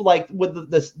at least like with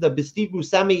the Steve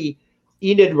Buscemi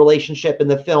Enid relationship in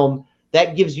the film,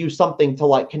 that gives you something to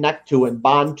like connect to and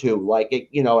bond to, like, it,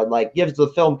 you know, and like gives the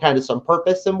film kind of some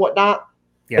purpose and whatnot.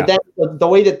 Yeah. But then the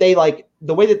way that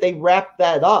they wrapped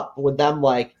that up with them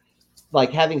like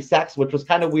having sex, which was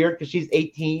kind of weird because she's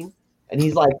 18 and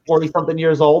he's like 40 something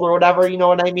years old or whatever, you know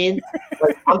what I mean?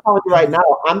 Like, I'm telling you right now,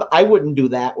 I wouldn't do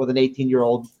that with an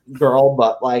 18-year-old girl,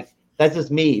 but like that's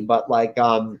just me. But like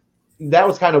that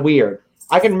was kind of weird.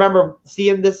 I can remember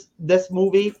seeing this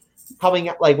movie coming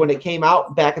out, like when it came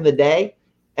out back in the day,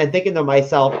 and thinking to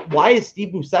myself, why is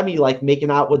Steve Buscemi like making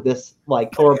out with this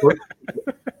like Thora Birch?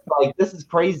 Like, this is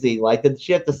crazy. Like, did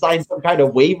she have to sign some kind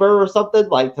of waiver or something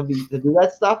like to do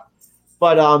that stuff?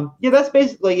 But yeah, that's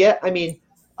basically it. I mean,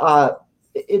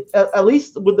 at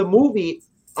least with the movie,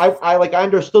 I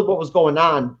understood what was going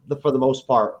on for the most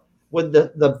part. With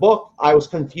the book, I was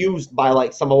confused by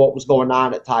like some of what was going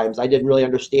on at times. I didn't really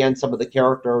understand some of the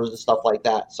characters and stuff like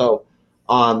that. So,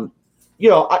 you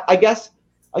know, I guess,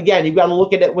 again, you've got to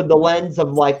look at it with the lens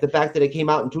of like the fact that it came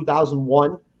out in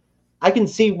 2001. I can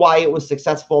see why it was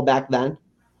successful back then.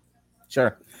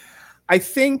 Sure. I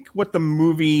think what the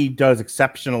movie does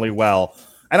exceptionally well,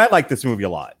 and I like this movie a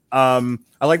lot. I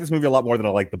like this movie a lot more than I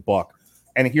like the book.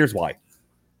 And here's why.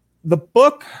 The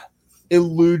book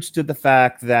alludes to the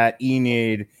fact that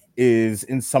Enid is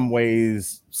in some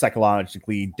ways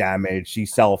psychologically damaged. She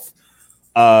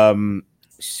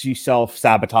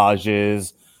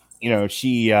self-sabotages, you know,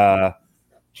 she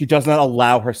does not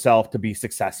allow herself to be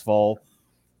successful.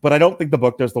 But I don't think the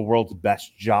book does the world's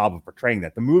best job of portraying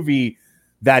that. The movie,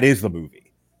 that is the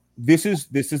movie. This is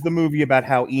the movie about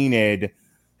how Enid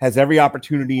has every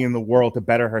opportunity in the world to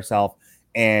better herself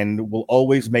and will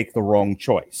always make the wrong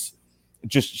choice.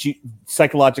 Just she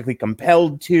psychologically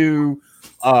compelled to,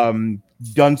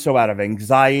 done so out of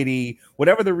anxiety,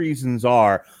 whatever the reasons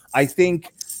are. I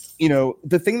think, you know,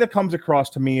 the thing that comes across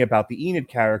to me about the Enid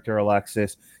character,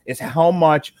 Alexis, is how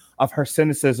much of her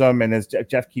cynicism and, as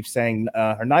Jeff keeps saying,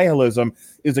 her nihilism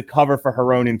is a cover for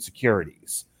her own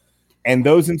insecurities. And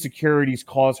those insecurities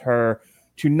cause her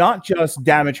to not just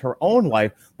damage her own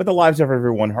life, but the lives of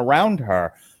everyone around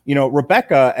her. You know,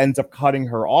 Rebecca ends up cutting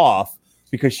her off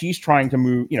because she's trying to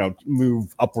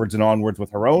move upwards and onwards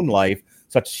with her own life,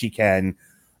 such as she can.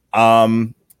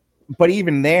 But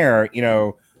even there, you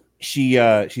know,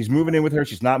 she's moving in with her.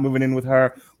 She's not moving in with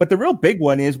her. But the real big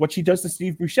one is what she does to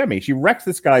Steve Buscemi. She wrecks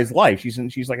this guy's life.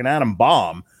 She's like an atom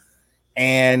bomb.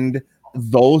 And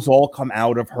those all come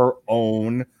out of her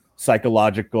own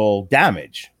psychological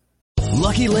damage.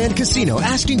 Lucky Land Casino,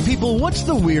 asking people, what's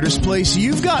the weirdest place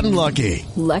you've gotten lucky?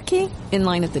 Lucky? In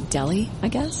line at the deli, I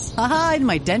guess? Aha, in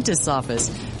my dentist's office.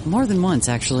 More than once,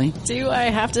 actually. Do I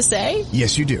have to say?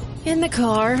 Yes, you do. In the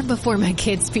car before my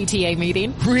kids' PTA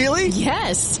meeting. Really?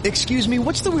 Yes. Excuse me,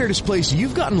 what's the weirdest place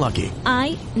you've gotten lucky?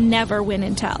 I never win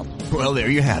and tell. Well, there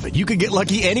you have it. You can get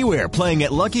lucky anywhere, playing at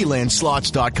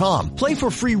LuckyLandSlots.com. Play for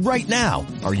free right now.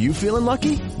 Are you feeling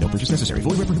lucky? No purchase necessary.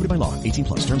 Void where prohibited by law.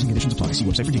 18+. Terms and conditions apply. See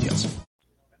website for details.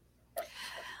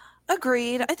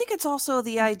 Agreed. I think it's also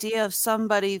the idea of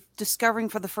somebody discovering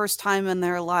for the first time in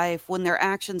their life when their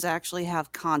actions actually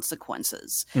have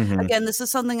consequences. Mm-hmm. Again, this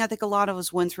is something I think a lot of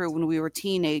us went through when we were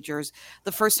teenagers.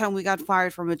 The first time we got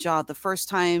fired from a job, the first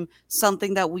time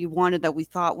something that we wanted that we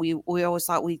thought we always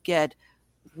thought we'd get,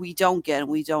 we don't get, and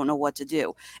we don't know what to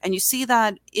do. And you see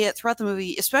that throughout the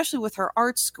movie, especially with her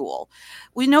art school.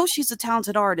 We know she's a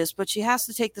talented artist, but she has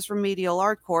to take this remedial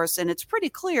art course, and it's pretty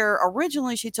clear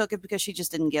originally she took it because she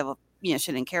just didn't give a,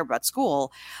 she didn't care about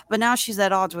school. But now she's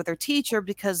at odds with her teacher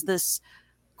because this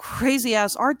crazy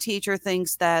ass art teacher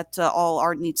thinks that all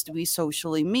art needs to be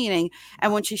socially meaning.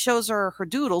 And when she shows her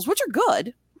doodles, which are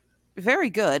good, very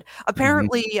good,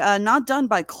 apparently not done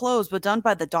by Close, but done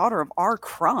by the daughter of R.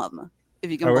 Crumb. If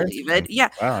you can believe it. Yeah.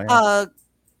 Wow, yeah.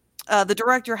 the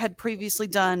director had previously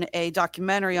done a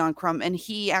documentary on Crumb, and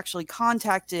he actually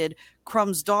contacted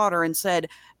Crumb's daughter and said,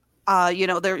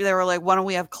 they were like, why don't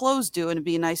we have clothes due and it'd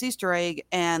be a nice Easter egg?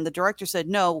 And the director said,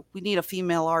 no, we need a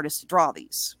female artist to draw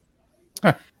these.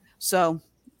 Huh. So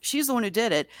she's the one who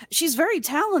did it. She's very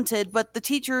talented, but the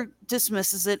teacher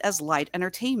dismisses it as light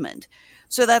entertainment.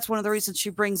 So that's one of the reasons she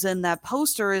brings in that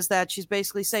poster, is that she's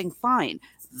basically saying, fine,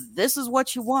 this is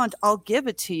what you want. I'll give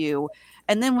it to you.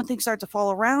 And then when things start to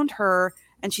fall around her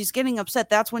and she's getting upset,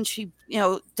 that's when she,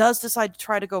 does decide to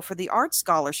try to go for the art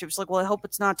scholarship. She's like, well, I hope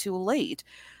it's not too late,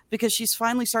 because she's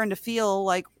finally starting to feel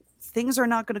like things are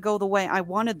not going to go the way I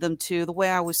wanted them to, the way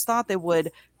I always thought they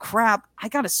would. Crap, I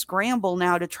got to scramble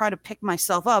now to try to pick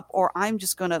myself up, or I'm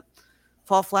just going to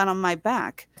fall flat on my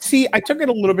back. See, I took it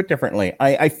a little bit differently.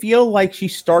 I feel like she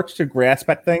starts to grasp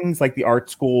at things like the art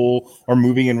school or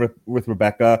moving in with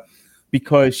Rebecca,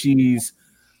 because she's...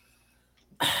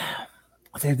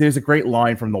 There's a great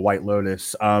line from The White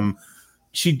Lotus.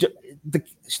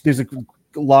 There's a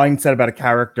line said about a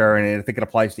character, and I think it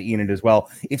applies to Enid as well.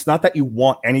 It's not that you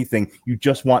want anything, you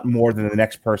just want more than the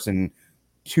next person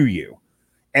to you.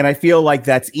 And I feel like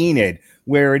that's Enid,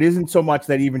 where it isn't so much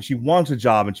that even she wants a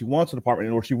job and she wants an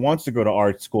apartment or she wants to go to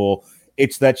art school.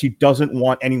 It's that she doesn't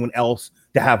want anyone else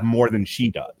to have more than she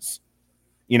does.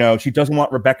 She doesn't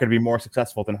want Rebecca to be more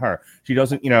successful than her. She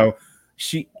doesn't,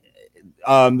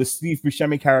 the Steve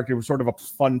Buscemi character was sort of a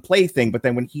fun plaything, but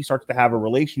then when he starts to have a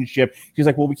relationship, she's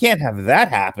like, well, we can't have that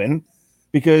happen,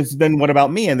 because then what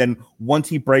about me? And then once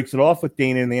he breaks it off with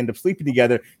Dana and they end up sleeping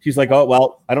together, she's like, oh,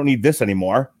 well, I don't need this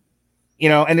anymore.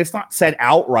 And it's not said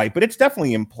outright, but it's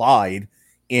definitely implied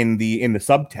in the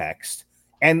subtext.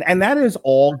 And that is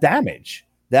all damage.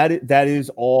 That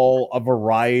is all a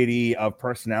variety of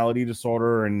personality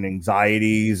disorder and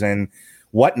anxieties and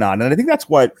whatnot. And I think that's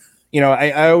what,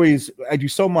 I do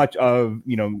so much of,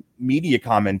 media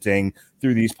commenting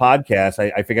through these podcasts.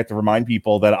 I forget to remind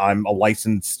people that I'm a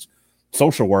licensed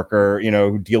social worker,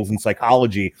 who deals in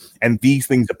psychology, and these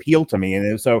things appeal to me.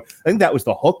 And so I think that was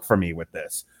the hook for me with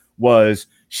this, was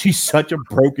she's such a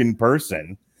broken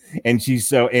person. And she's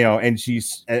so, and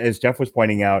she's, as Jeff was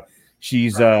pointing out,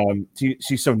 she's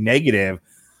so negative,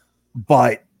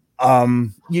 but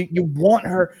you want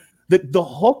her, the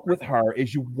hook with her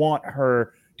is you want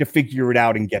her to figure it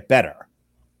out and get better,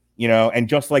 and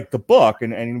just like the book,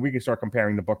 and we can start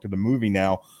comparing the book to the movie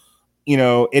now,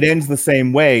 it ends the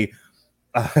same way.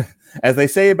 As they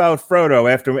say about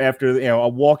Frodo, after a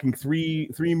walking three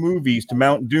movies to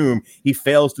Mount Doom, he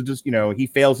fails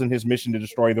in his mission to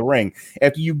destroy the ring.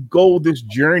 After you go this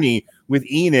journey with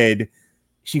Enid,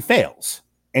 she fails,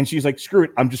 and she's like, screw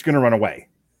it, I'm just going to run away,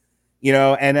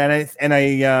 and I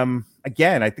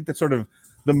think that's sort of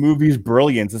the movie's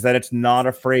brilliance, is that it's not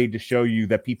afraid to show you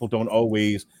that people don't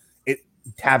always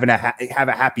have a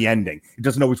happy ending. It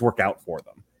doesn't always work out for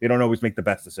them. They don't always make the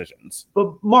best decisions.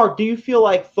 But Mark, do you feel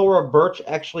like Thora Birch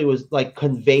actually was like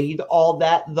conveyed all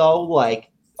that though, like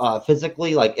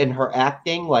physically, like in her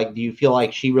acting? Like, do you feel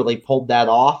like she really pulled that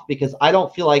off? Because I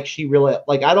don't feel like she really,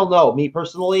 like, I don't know, me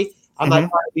personally, I'm not trying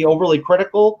to be overly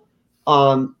critical.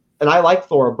 And I like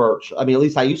Thora Birch. I mean, at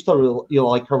least I used to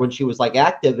like her when she was like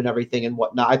active and everything and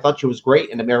whatnot. I thought she was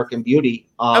great in American Beauty.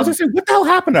 I was going to say, what the hell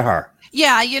happened to her?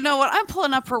 Yeah, you know what? I'm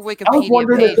pulling up her Wikipedia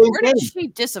page. Where did she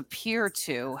disappear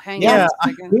to? Hang on a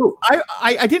second.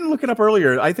 I didn't look it up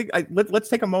earlier. I think let's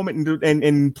take a moment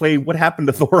and play what happened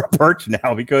to Thora Birch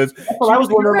now, because I was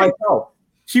wondering myself.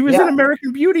 She was in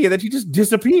American Beauty and then she just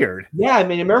disappeared. Yeah, I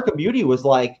mean, American Beauty was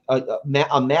like a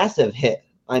massive hit.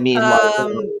 I mean,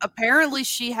 apparently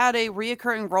she had a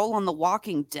reoccurring role on The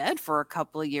Walking Dead for a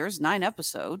couple of years, 9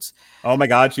 episodes. Oh my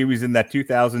God, she was in that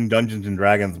 2000 Dungeons and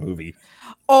Dragons movie.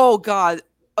 Oh God.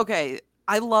 Okay.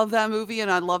 I love that movie, and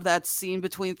I love that scene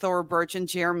between Thora Birch and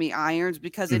Jeremy Irons,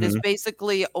 because it is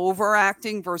basically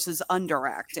overacting versus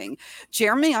underacting.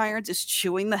 Jeremy Irons is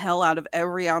chewing the hell out of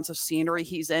every ounce of scenery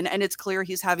he's in, and it's clear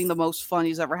he's having the most fun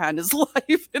he's ever had in his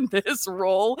life in this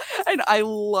role, and I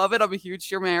love it. I'm a huge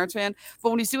Jeremy Irons fan, but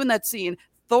when he's doing that scene,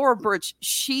 Thora Birch,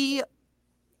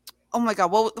 oh my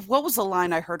God, what was the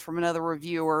line I heard from another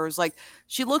reviewer? It was like,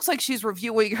 she looks like she's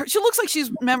reviewing her. She looks like she's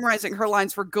memorizing her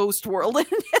lines for Ghost World in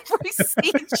every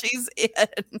scene she's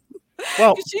in.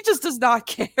 Well, she just does not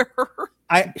care.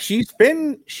 She's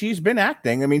been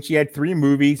acting. I mean, she had 3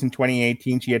 movies in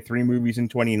 2018. She had 3 movies in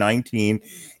 2019.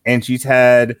 And she's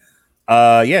had, she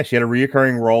had a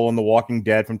reoccurring role in The Walking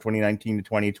Dead from 2019 to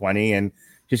 2020. And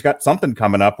she's got something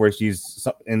coming up where she's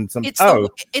in some.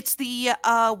 It's the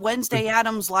Wednesday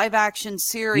Addams live action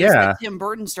series that Tim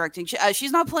Burton's directing.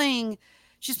 She's not playing.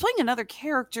 She's playing another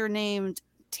character named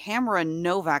Tamara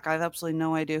Novak. I have absolutely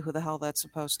no idea who the hell that's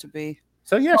supposed to be.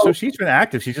 So yeah, so she's been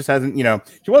active. She just hasn't,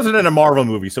 she wasn't in a Marvel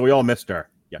movie, so we all missed her.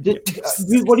 Yeah.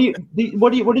 What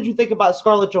did you think about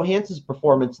Scarlett Johansson's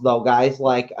performance, though, guys?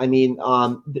 Like, I mean,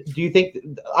 do you think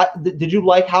did you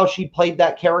like how she played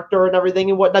that character and everything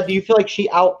and whatnot? Do you feel like she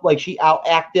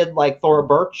out-acted like Thora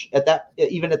Birch at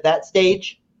that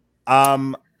stage?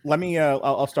 Let me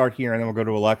I'll start here and then we'll go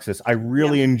to Alexis. I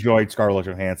really enjoyed Scarlett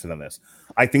Johansson in this.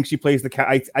 I think she plays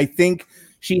I think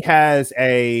she has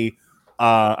a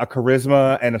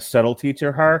charisma and a subtlety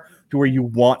to her to where you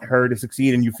want her to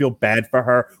succeed and you feel bad for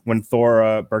her when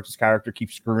Thora Birch's character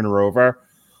keeps screwing her over.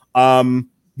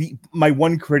 My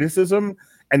one criticism,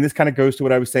 and this kind of goes to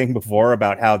what I was saying before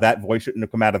about how that voice shouldn't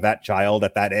have come out of that child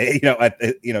at that age,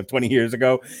 20 years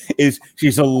ago, is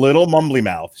she's a little mumbly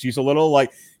mouth. She's a little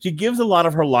like, she gives a lot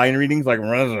of her line readings like,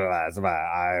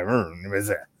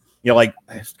 like,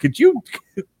 could you,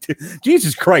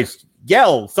 Jesus Christ,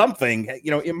 yell something,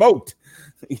 emote,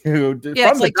 from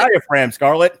the diaphragm,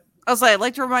 Scarlett. I was like, I'd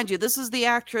like to remind you, this is the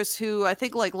actress who I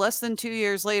think like less than 2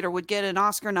 years later would get an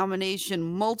Oscar nomination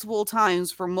multiple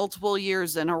times for multiple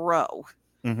years in a row.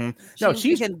 Mm-hmm.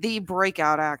 She's the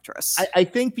breakout actress. I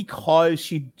think because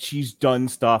she's done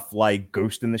stuff like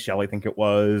Ghost in the Shell, I think it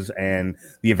was, and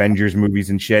the Avengers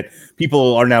movies and shit.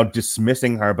 People are now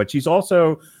dismissing her, but she's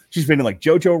been in like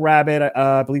Jojo Rabbit.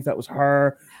 I believe that was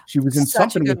her. She was in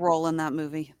something. Such a good role in that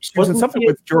movie. She was in something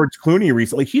with George Clooney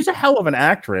recently. She's a hell of an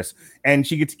actress, and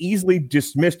she gets easily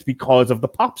dismissed because of the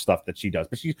pop stuff that she does.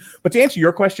 But to answer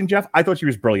your question, Jeff, I thought she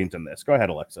was brilliant in this. Go ahead,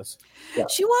 Alexis. Yeah.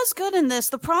 She was good in this.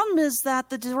 The problem is that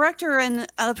the director and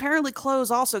apparently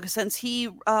Close also, since he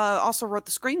also wrote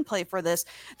the screenplay for this,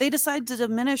 they decided to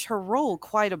diminish her role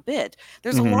quite a bit.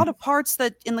 There's a lot of parts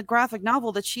that in the graphic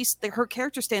novel that her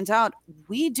character stands out.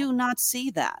 We do not see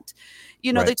that.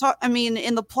 They talk. I mean,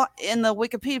 in the plot, in the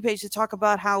Wikipedia page, they talk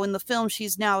about how in the film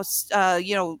she's now,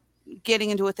 getting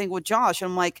into a thing with Josh.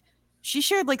 And I'm like, she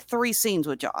shared like 3 scenes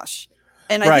with Josh,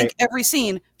 and I think every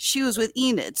scene she was with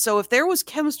Enid. So if there was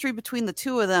chemistry between the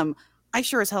two of them, I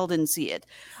sure as hell didn't see it.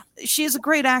 She is a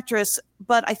great actress,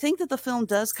 but I think that the film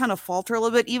does kind of falter a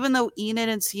little bit, even though Enid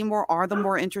and Seymour are the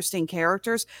more interesting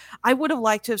characters. I would have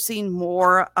liked to have seen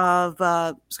more of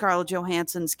Scarlett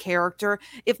Johansson's character.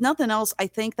 If nothing else, I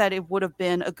think that it would have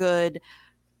been a good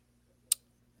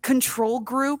control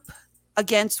group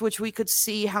against which we could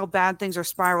see how bad things are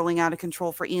spiraling out of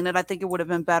control for Enid. I think it would have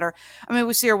been better. I mean,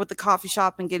 we see her with the coffee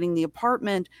shop and getting the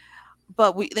apartment,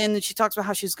 but then she talks about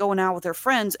how she's going out with her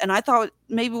friends. And I thought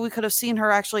maybe we could have seen her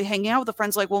actually hanging out with the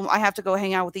friends. Like, well, I have to go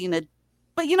hang out with Enid,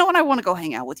 but you know what? I want to go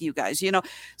hang out with you guys,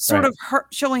 sort of her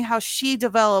showing how she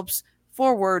develops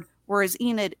forward. Whereas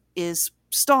Enid is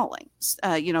stalling,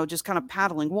 just kind of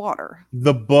paddling water.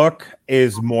 The book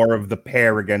is more of the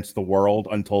pair against the world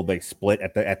until they split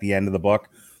at the end of the book.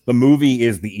 The movie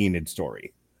is the Enid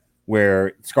story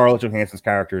where Scarlett Johansson's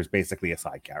character is basically a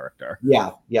side character.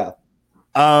 Yeah.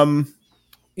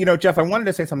 Jeff, I wanted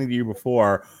to say something to you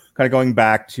before, kind of going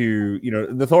back to,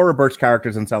 the Thora Birch character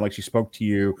doesn't sound like she spoke to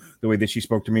you the way that she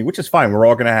spoke to me, which is fine. We're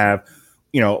all going to have,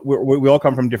 we all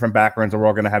come from different backgrounds, and we're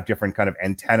all going to have different kind of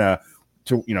antenna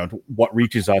to, to what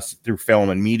reaches us through film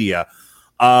and media.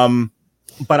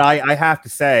 But I have to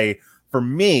say, for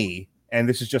me, and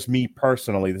this is just me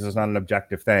personally, this is not an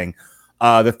objective thing,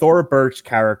 the Thora Birch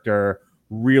character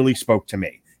really spoke to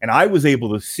me. And I was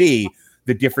able to see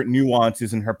the different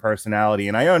nuances in her personality.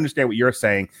 And I understand what you're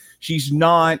saying. She's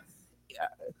not,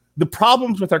 the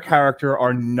problems with her character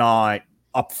are not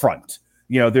upfront.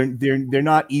 They're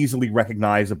not easily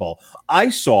recognizable. I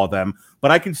saw them,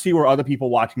 but I can see where other people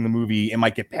watching the movie, it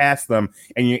might get past them.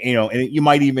 And and you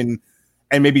might even,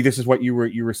 and maybe this is what you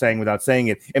were saying without saying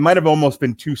it, it might have almost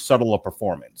been too subtle a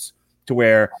performance to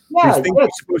where these things you're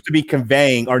supposed to be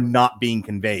conveying are not being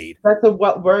conveyed. That's a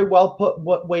very well put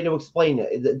way to explain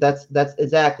it. That's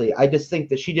exactly. I just think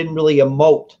that she didn't really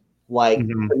emote to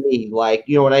me,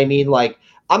 you know what I mean? Like,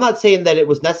 I'm not saying that it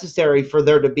was necessary for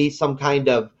there to be some kind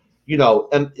of,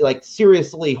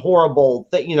 seriously horrible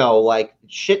thing, like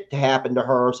shit to happen to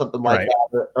her or something like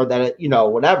that, or that,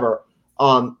 whatever.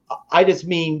 I just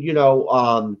mean,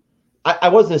 I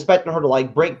wasn't expecting her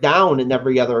to break down in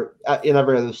every other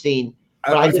scene.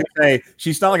 I was going to say,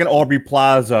 she's not like an Aubrey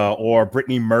Plaza or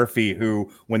Brittany Murphy,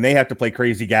 who, when they have to play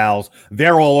crazy gals,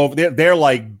 they're all over. They're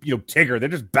like, Tigger. They're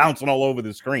just bouncing all over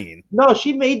the screen. No,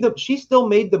 she still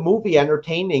made the movie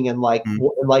entertaining and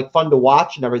fun to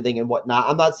watch and everything and whatnot.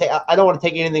 I'm not saying, I don't want to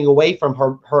take anything away from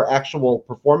her actual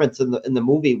performance in the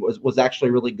movie was actually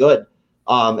really good.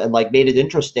 And made it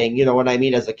interesting, you know what I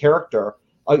mean, as a character,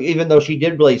 even though she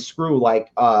did really screw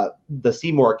the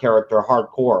Seymour character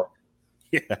hardcore.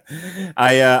 Yeah,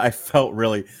 I felt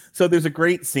really. So there's a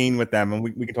great scene with them, and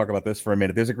we can talk about this for a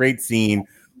minute. There's a great scene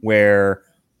where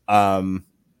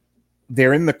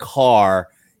they're in the car,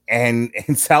 and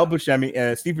Steve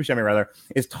Buscemi rather,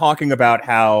 is talking about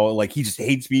how like he just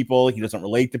hates people, he doesn't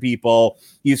relate to people,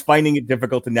 he's finding it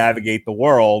difficult to navigate the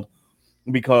world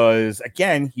because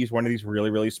again, he's one of these really,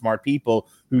 really smart people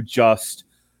who just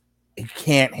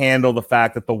can't handle the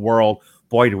fact that the world.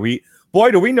 Boy, do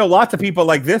we know lots of people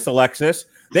like this, Alexis.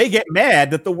 They get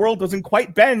mad that the world doesn't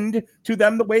quite bend to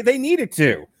them the way they need it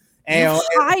to. And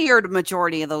you hired a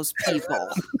majority of those people.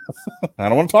 I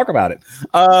don't want to talk about it.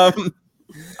 I'm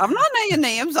not naming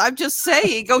names. I'm just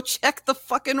saying, go check the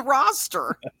fucking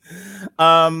roster.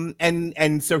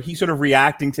 And so he's sort of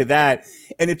reacting to that.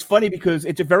 And it's funny because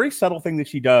it's a very subtle thing that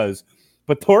she does.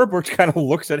 But Thora Birch kind of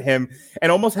looks at him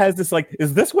and almost has this like,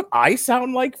 is this what I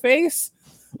sound like face?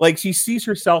 Like she sees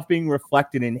herself being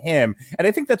reflected in him. And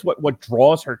I think that's what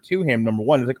draws her to him. Number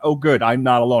one is like, oh, good. I'm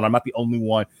not alone. I'm not the only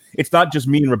one. It's not just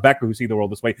me and Rebecca who see the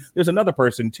world this way. There's another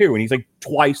person too. And he's like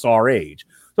twice our age.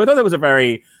 So I thought that was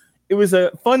it was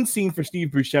a fun scene for Steve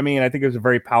Buscemi. And I think it was a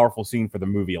very powerful scene for the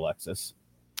movie, Alexis.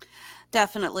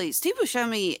 Definitely. Steve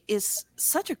Buscemi is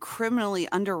such a criminally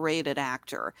underrated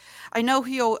actor. I know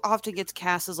he often gets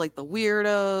cast as like the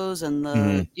weirdos and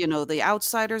the, the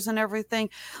outsiders and everything,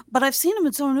 but I've seen him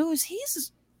in some movies.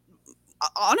 He's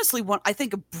honestly I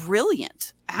think a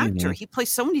brilliant actor. He plays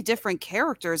so many different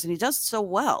characters and he does it so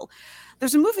well.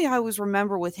 There's a movie I always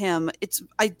remember with him.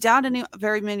 I doubt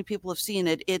very many people have seen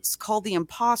it. It's called The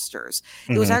Imposters.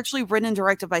 It was actually written and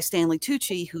directed by Stanley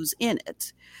Tucci, who's in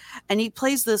it. And he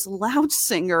plays this loud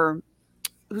singer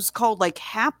who's called like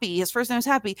Happy. His first name is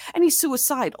Happy, and he's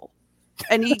suicidal.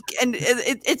 And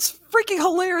it's freaking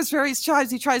hilarious. Various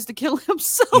times he tries to kill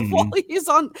himself while he's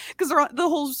on, because the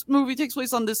whole movie takes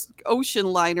place on this ocean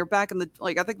liner back in the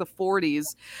I think the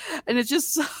 40s, and it's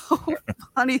just so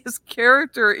funny. His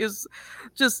character is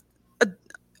just.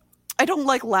 I don't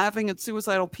like laughing at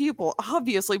suicidal people,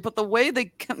 obviously, but the way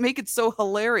they make it so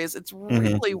hilarious, it's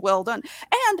really well done.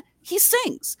 And he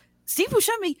sings. Steve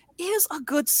Buscemi is a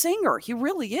good singer. He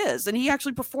really is. And he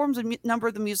actually performs a number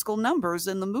of the musical numbers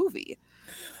in the movie.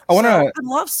 I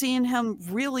love seeing him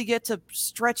really get to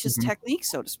stretch his technique,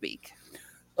 so to speak.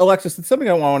 Alexis, it's something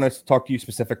I want to talk to you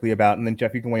specifically about. And then,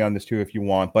 Jeff, you can weigh on this too if you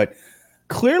want. But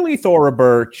clearly, Thora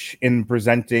Birch, in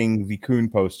presenting the Coon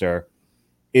poster,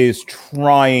 is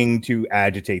trying to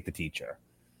agitate the teacher.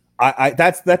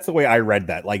 That's the way I read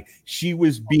that. Like, she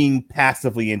was being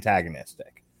passively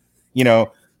antagonistic.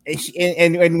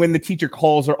 And when the teacher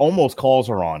almost calls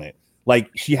her on it, like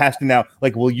she has to now,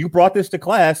 like, well, you brought this to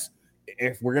class.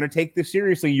 If we're going to take this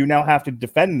seriously, you now have to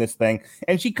defend this thing.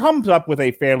 And she comes up with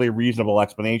a fairly reasonable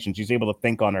explanation. She's able to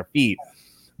think on her feet,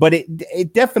 but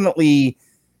it definitely,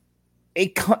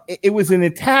 it was an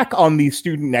attack on the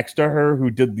student next to her who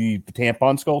did the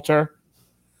tampon sculpture,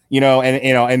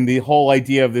 and the whole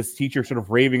idea of this teacher sort of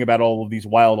raving about all of these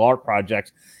wild art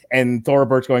projects. And Thora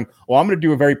Birch going, well, I'm going to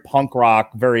do a very punk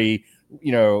rock, very,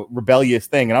 rebellious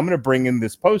thing. And I'm going to bring in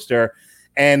this poster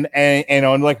and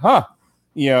I'm like,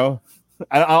 I'll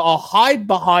hide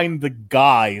behind the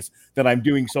guise that I'm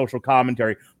doing social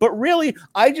commentary. But really,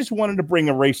 I just wanted to bring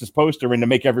a racist poster in to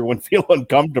make everyone feel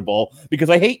uncomfortable because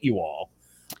I hate you all.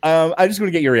 I just want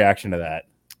to get your reaction to that.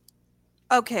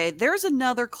 Okay, there's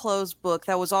another closed book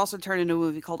that was also turned into a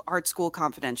movie called Art School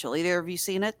Confidential. Either of you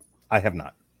seen it? I have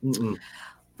not.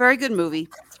 Very good movie.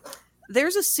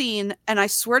 There's a scene, and I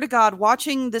swear to God,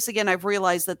 watching this again, I've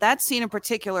realized that scene in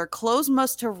particular, Close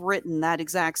must have written that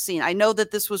exact scene. I know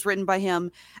that this was written by him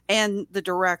and the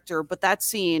director, but that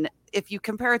scene, if you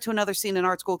compare it to another scene in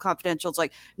Art School Confidential, it's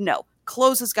like, no,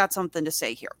 Close has got something to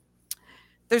say here.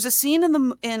 There's a scene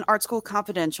in Art School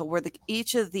Confidential where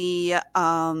each of the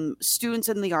students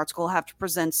in the art school have to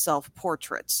present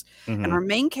self-portraits. And our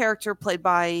main character, played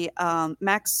by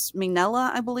Max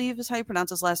Mignella, I believe is how you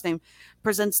pronounce his last name,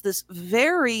 presents this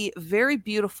very, very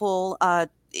beautiful,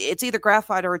 it's either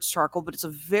graphite or it's charcoal, but it's a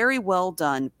very well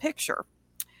done picture.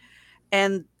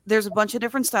 And there's a bunch of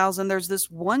different styles, and there's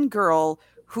this one girl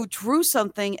who drew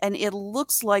something, and it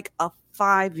looks like a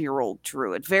 5-year-old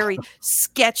drew it. Very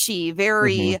sketchy,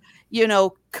 very,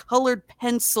 colored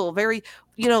pencil, very,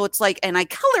 it's like, and I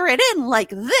color it in like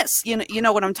this, you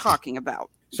know what I'm talking about.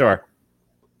 Sure.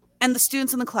 And the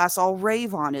students in the class all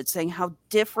rave on it, saying how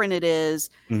different it is.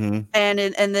 And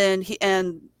then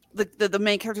the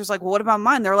main character's like, well, what about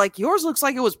mine? They're like, yours looks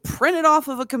like it was printed off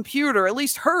of a computer. At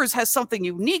least hers has something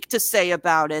unique to say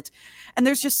about it. And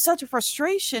there's just such a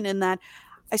frustration in that.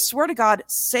 I swear to God,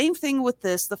 same thing with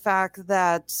this, the fact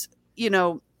that,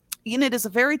 Enid is a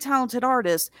very talented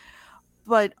artist,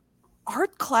 but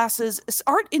art classes,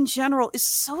 art in general is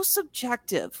so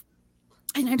subjective.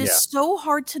 And it is so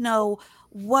hard to know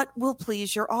what will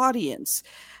please your audience.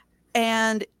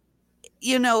 And,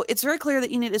 you know, it's very clear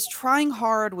that Enid is trying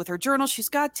hard with her journal. She's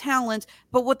got talent,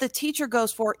 but what the teacher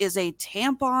goes for is a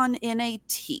tampon in a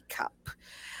teacup,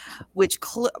 which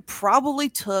probably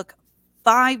took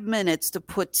 5 minutes to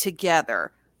put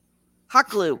together. Hot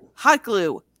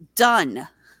glue, done.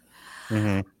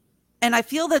 Mm-hmm. And I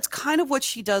feel that's kind of what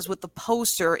she does with the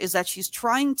poster, is that she's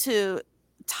trying to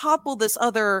topple this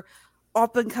other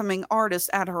up-and-coming artist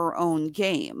at her own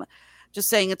game. Just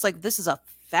saying it's like, this is a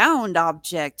found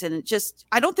object, and it just,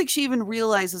 I don't think she even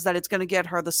realizes that it's going to get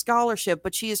her the scholarship,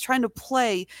 but she is trying to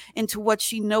play into what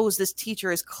she knows this teacher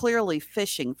is clearly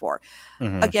fishing for.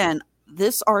 Mm-hmm. Again,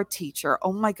 this art teacher,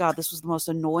 oh my God, this was the most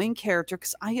annoying character,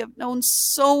 because I have known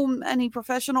so many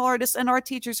professional artists and art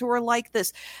teachers who are like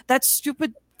this. That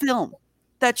stupid film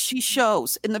that she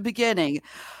shows in the beginning.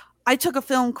 I took a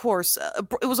film course.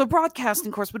 It was a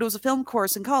broadcasting course, but it was a film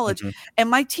course in college. Mm-hmm. And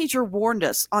my teacher warned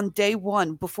us on day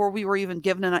one, before we were even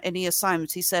given any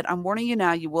assignments. He said, I'm warning you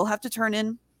now, you will have to turn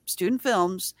in student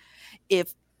films.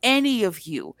 If any of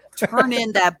you turn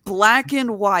in that black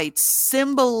and white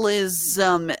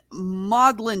symbolism,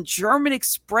 maudlin German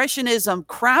expressionism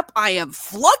crap, I am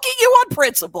flunking you on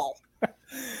principle.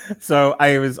 So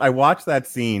I watched that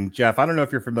scene. Jeff, I don't know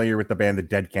if you're familiar with the band The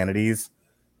Dead Kennedys.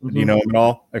 Do you know them at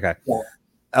all? Okay. Yeah.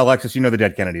 Alexis, you know the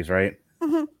Dead Kennedys, right?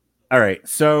 Mm-hmm. All right.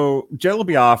 So Jello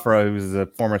Biafra, who's a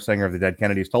former singer of the Dead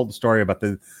Kennedys, told the story about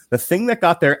the thing that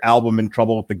got their album in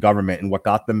trouble with the government and what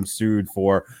got them sued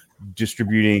for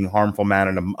distributing harmful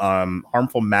matter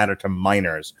to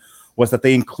minors, was that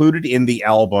they included in the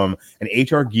album an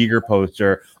H.R. Giger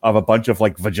poster of a bunch of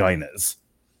like vaginas.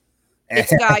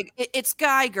 It's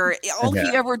Geiger. All he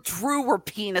ever drew were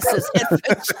penises and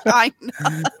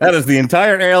vagina. That is the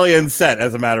entire Alien set,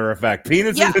 as a matter of fact.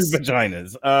 Penises and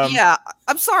vaginas. Yeah.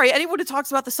 I'm sorry. Anyone who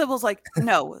talks about the symbols, like,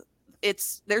 no,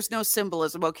 there's no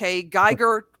symbolism, okay?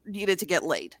 Geiger needed to get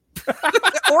laid.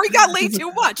 Or he got laid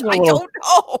too much. I don't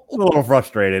know. A little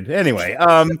frustrated. Anyway,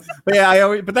 but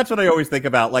yeah, but that's what I always think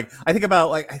about. Like, I think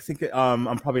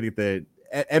I'm probably the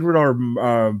Edward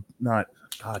or not.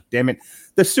 God damn it,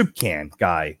 the soup can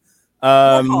guy.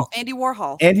 Andy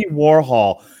Warhol. Andy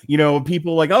Warhol. You know,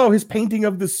 people like, oh, his painting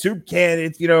of the soup can.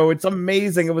 It's, you know, it's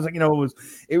amazing. It was like, you know,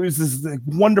 it was this like,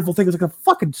 wonderful thing. It was like a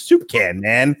fucking soup can,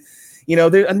 man. You know,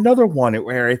 there's another one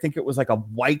where I think it was like a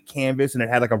white canvas and it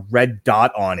had like a red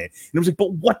dot on it. And it was like,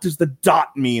 but what does the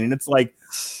dot mean? And it's like,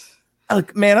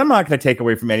 man, I'm not going to take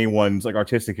away from anyone's like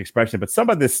artistic expression, but some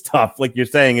of this stuff, like you're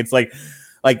saying, it's like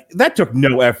that took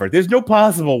no effort. There's no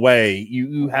possible way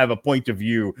you have a point of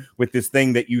view with this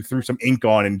thing that you threw some ink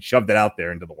on and shoved it out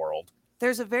there into the world.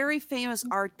 There's a very famous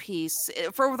art piece.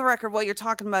 For the record, what you're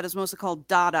talking about is mostly called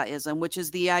Dadaism, which is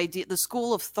the idea, the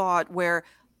school of thought where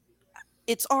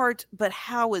it's art, but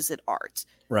how is it art?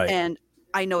 Right. And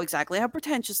I know exactly how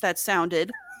pretentious that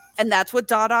sounded, and that's what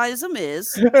Dadaism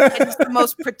is. It's the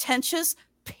most pretentious,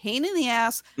 pain in the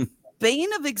ass,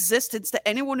 bane of existence to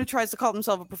anyone who tries to call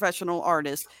themselves a professional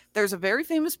artist. There's a very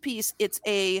famous piece. It's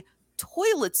a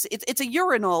toilet. It's a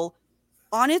urinal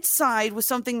on its side with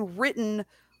something written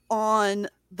on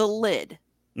the lid,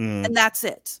 and that's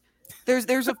it.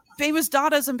 There's a famous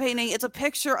Dadaism painting. It's a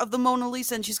picture of the Mona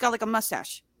Lisa, and she's got like a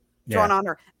mustache drawn on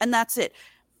her, and that's it.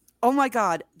 Oh my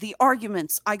God, the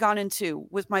arguments I got into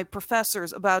with my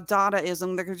professors about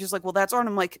Dadaism, they're just like, well, that's art.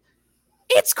 I'm like,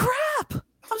 it's crap.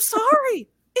 I'm sorry.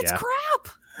 It's crap.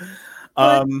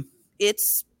 But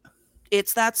it's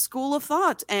that school of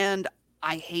thought, and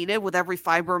I hate it with every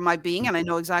fiber of my being, and I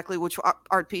know exactly which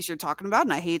art piece you're talking about,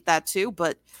 and I hate that too,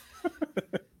 but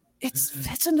it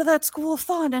fits into that school of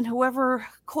thought, and whoever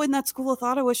coined that school of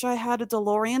thought, I wish I had a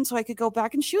DeLorean so I could go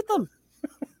back and shoot them.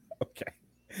 Okay.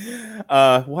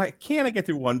 Why can't I get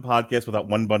through one podcast without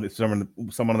someone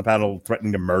on the panel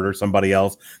threatening to murder somebody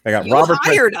else? I got Robert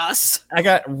hired us. I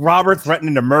got Robert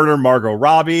threatening to murder Margot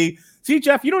Robbie. See,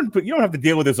 Jeff, you don't have to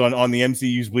deal with this on the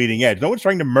MCU's Bleeding Edge. No one's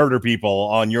trying to murder people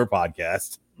on your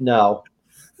podcast. No.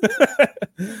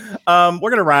 We're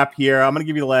gonna wrap here. I'm gonna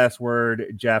give you the last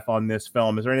word, Jeff, on this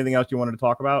film. Is there anything else you wanted to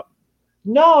talk about?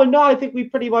 No, I think we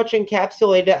pretty much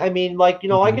encapsulated it. I mean, like, you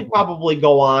know, I could probably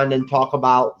go on and talk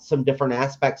about some different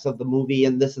aspects of the movie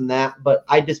and this and that, but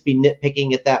I'd just be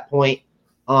nitpicking at that point.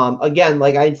 Again,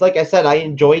 like I said, I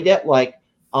enjoyed it. Like,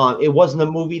 it wasn't a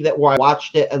movie where I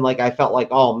watched it and like I felt like,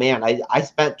 oh man, I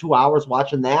spent 2 hours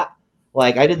watching that.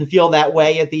 Like, I didn't feel that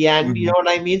way at the end. You know what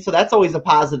I mean? So that's always a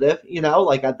positive. You know,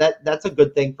 like that's a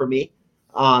good thing for me.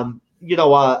 You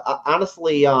know,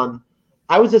 honestly,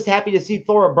 I was just happy to see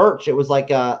Thora Birch. It was what's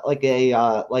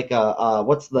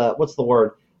the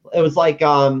word? It was like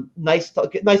nice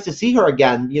to see her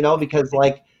again, you know, because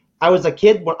like I was a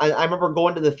kid when I remember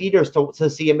going to the theaters to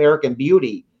see American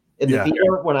Beauty in the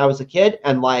theater when I was a kid,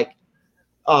 and like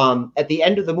at the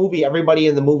end of the movie, everybody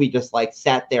in the movie just like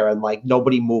sat there and like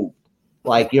nobody moved.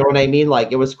 Like, you know what I mean?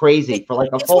 Like, it was crazy for like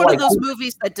a full. It's one like, of those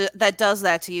movies that does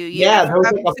that to you. Yeah,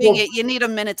 You need a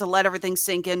minute to let everything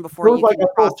sink in before you like can a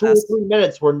full process. 2 or 3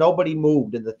 minutes where nobody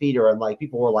moved in the theater, and like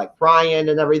people were like crying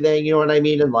and everything. You know what I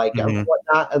mean? And like and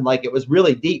whatnot, and like it was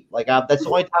really deep. Like that's the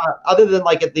only time, other than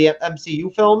like at the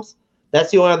MCU films,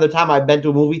 that's the only other time I've been to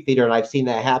a movie theater and I've seen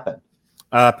that happen.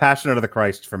 Passion of the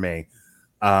Christ for me.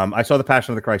 I saw the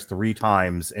Passion of the Christ 3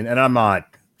 times, and I'm not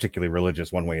particularly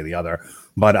religious one way or the other,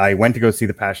 but I went to go see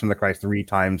the Passion of the Christ 3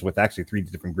 times with actually 3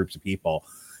 different groups of people.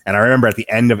 And I remember at the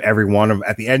end of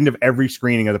every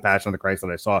screening of the Passion of the Christ that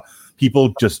I saw,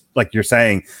 people just, like you're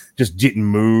saying, just didn't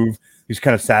move. They just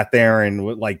kind of sat there and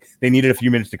like they needed a few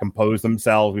minutes to compose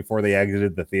themselves before they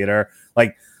exited the theater.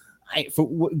 Like,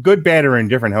 good, bad, or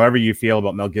indifferent, however you feel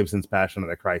about Mel Gibson's Passion of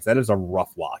the Christ, that is a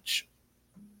rough watch.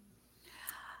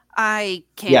 I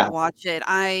can't watch it.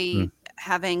 I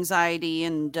have anxiety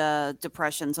and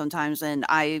depression sometimes, and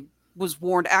I was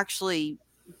warned actually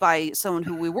by someone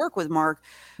who we work with, Mark,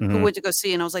 who went to go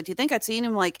see, and I was like, do you think I'd seen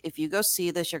him? Like, if you go see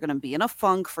this, you're going to be in a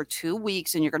funk for 2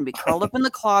 weeks, and you're going to be curled up in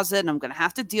the closet, and I'm going to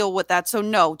have to deal with that. So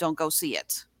no, don't go see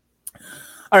it.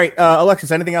 All right, Alexis,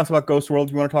 anything else about Ghost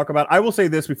World you want to talk about? I will say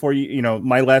this before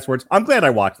my last words. I'm glad I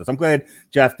watched this. I'm glad,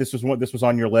 Jeff, this was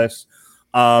on your list.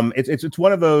 It's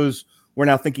one of those. We're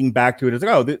now thinking back to it as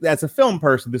like, oh, as a film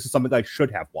person, this is something that I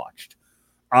should have watched.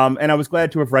 And I was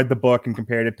glad to have read the book and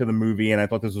compared it to the movie, and I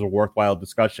thought this was a worthwhile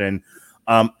discussion.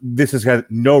 This has got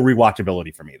no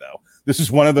rewatchability for me, though. This is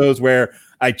one of those where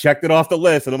I checked it off the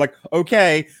list, and I'm like,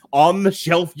 okay, on the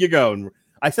shelf you go. And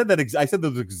I said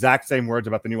those exact same words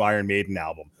about the new Iron Maiden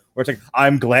album, where it's like,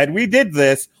 I'm glad we did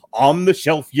this. On the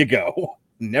shelf you go,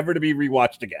 never to be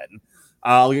rewatched again.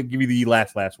 I'll give you the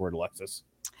last word, Alexis.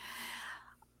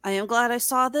 I am glad I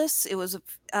saw this. It was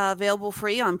available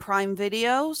free on Prime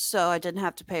Video, so I didn't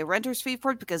have to pay a renter's fee for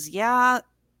it because, yeah,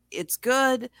 it's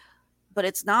good, but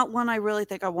it's not one I really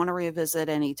think I want to revisit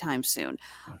anytime soon.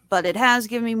 But it has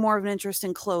given me more of an interest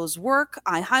in Chloe's work.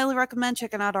 I highly recommend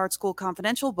checking out Art School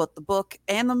Confidential, both the book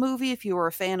and the movie, if you were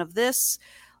a fan of this.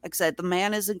 Like I said, the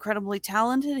man is incredibly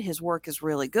talented. His work is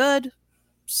really good.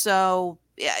 So,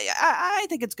 yeah, I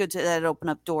think it's good to open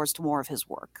up doors to more of his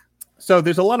work. So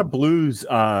there's a lot of blues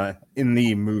in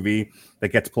the movie that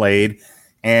gets played,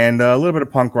 and a little bit of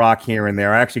punk rock here and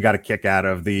there. I actually got a kick out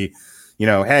of the,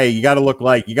 hey, you got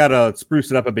to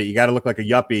spruce it up a bit. You got to look like a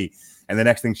yuppie. And the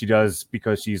next thing she does,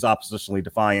 because she's oppositionally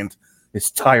defiant, is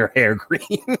dye her hair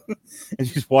green. And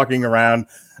she's walking around.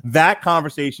 That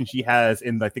conversation she has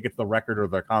in, I think it's the Record or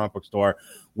the comic book store,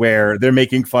 where they're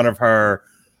making fun of her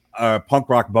punk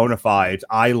rock bona fides,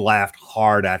 I laughed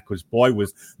hard at, because boy,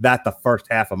 was that the first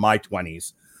half of my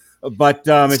 20s. But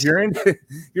if you're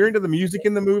into the music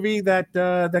in the movie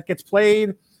that gets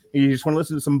played, you just want to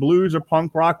listen to some blues or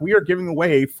punk rock, we are giving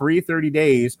away free 30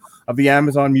 days of the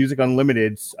Amazon Music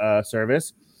Unlimited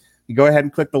service. You go ahead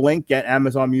and click the link at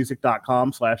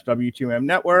amazonmusic.com/W2M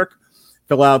network.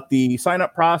 Fill out the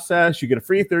sign-up process. You get a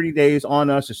free 30 days on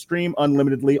us to stream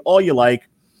unlimitedly all you like.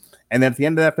 And then at the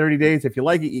end of that 30 days, if you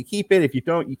like it, you keep it. If you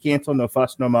don't, you cancel. No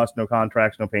fuss, no muss, no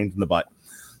contracts, no pains in the butt.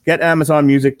 Get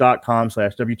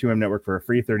amazonmusic.com/W2M network for a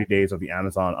free 30 days of the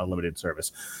Amazon Unlimited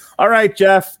service. All right,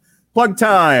 Jeff, plug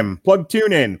time, plug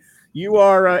tune in. You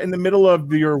are in the middle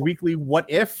of your weekly What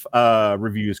If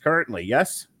reviews currently,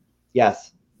 yes?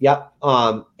 Yes. Yep.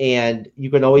 And you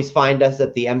can always find us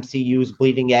at the MCU's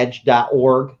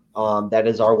bleedingedge.org. That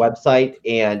is our website,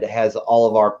 and it has all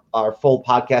of our full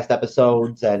podcast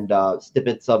episodes and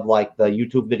snippets of like the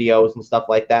YouTube videos and stuff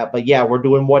like that. But yeah, we're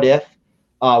doing What If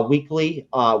weekly.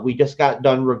 We just got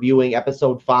done reviewing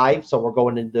episode 5, so we're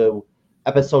going into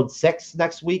episode 6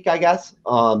 next week, I guess.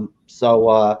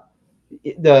 So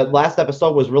the last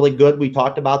episode was really good. We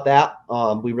talked about that.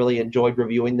 We really enjoyed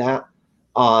reviewing that.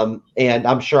 And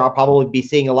I'm sure I'll probably be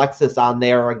seeing Alexis on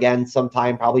there again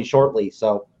sometime, probably shortly.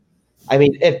 So, I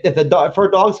mean, if our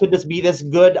dogs could just be this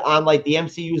good on like the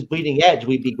MCU's Bleeding Edge,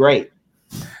 we'd be great.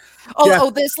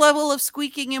 Oh, this level of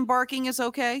squeaking and barking is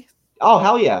okay? Oh,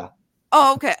 hell yeah.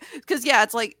 Oh, okay. Because, yeah,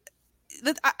 it's like,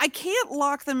 I can't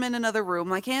lock them in another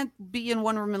room. I can't be in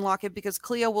one room and lock it because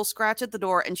Cleo will scratch at the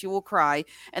door and she will cry.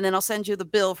 And then I'll send you the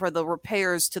bill for the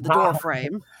repairs to the door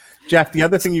frame. Jeff, the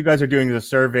other thing you guys are doing is a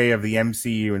survey of the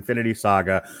MCU Infinity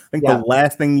Saga. I think the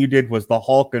last thing you did was the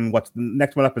Hulk, and what's the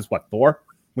next one up is what, Thor?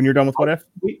 when you're done with What If?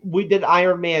 We did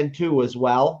Iron Man 2 as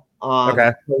well.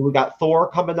 Okay. So we got Thor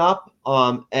coming up,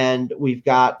 and we've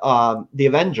got the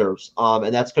Avengers,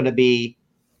 and that's going to be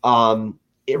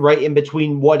right in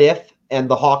between What If and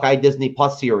the Hawkeye Disney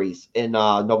Plus series in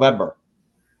November.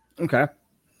 Okay.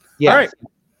 Yeah. All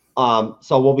right.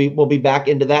 So we'll be back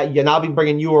into that, and I'll be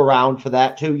bringing you around for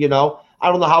that too. You know,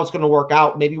 I don't know how it's going to work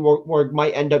out. Maybe we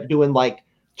might end up doing like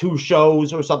 2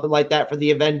 shows or something like that for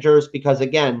the Avengers, because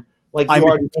again, like I'm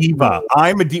a diva.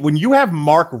 When you have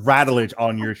Mark Radulich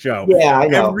on your show, yeah, I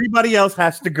know. Everybody else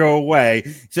has to go away.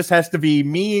 It just has to be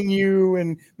me and you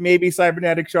and maybe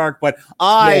Cybernetic Shark, but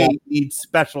I need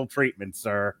special treatment,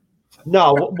 sir.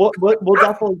 No, we'll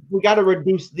definitely, we got to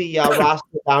reduce the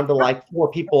roster down to like 4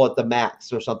 people at the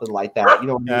max or something like that. You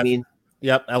know what I mean?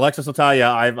 Yep. Alexis will tell you,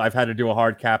 I've had to do a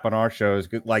hard cap on our shows.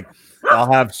 Like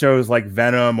I'll have shows like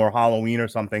Venom or Halloween or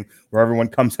something where everyone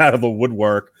comes out of the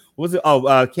woodwork. What was it? Oh,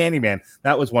 Candyman.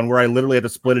 That was one where I literally had to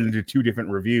split it into 2 different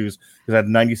reviews because I had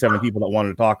 97 people that wanted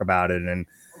to talk about it. And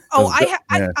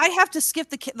I have to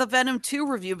skip the Venom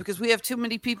 2 review because we have too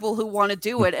many people who want to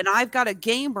do it. And I've got a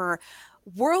gamer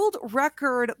world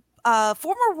record,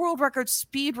 former world record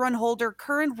speed run holder,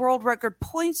 current world record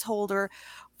points holder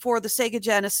for the Sega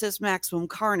Genesis Maximum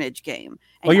Carnage game.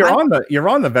 And well, you're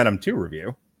on the Venom 2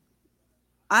 review.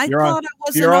 I thought I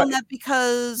wasn't on that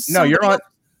because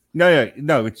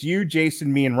no, it's you,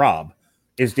 Jason, me, and Rob.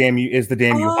 Is the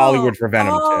Damn You Hollywood for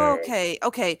Venom 2.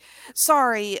 Okay.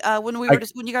 Sorry. When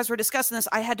you guys were discussing this,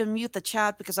 I had to mute the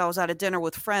chat because I was at a dinner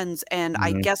with friends, and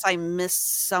I guess I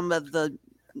missed some of the.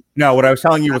 No, what I was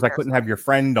telling you was I couldn't have your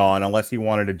friend on unless he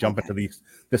wanted to jump into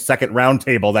the second round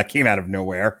table that came out of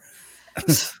nowhere.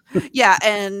 Yeah,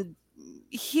 and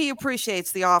he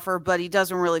appreciates the offer, but he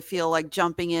doesn't really feel like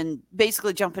jumping in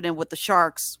with the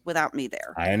Sharks without me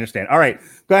there. I understand. All right,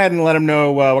 go ahead and let him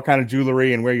know what kind of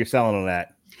jewelry and where you're selling it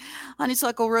at.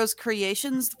 Honeysuckle Rose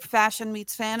Creations, fashion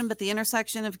meets fandom at the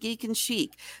intersection of geek and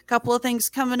chic. Couple of things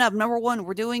coming up. Number 1,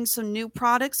 we're doing some new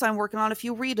products. I'm working on a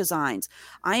few redesigns.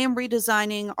 I am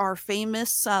redesigning our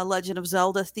famous Legend of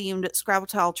Zelda themed Scrabble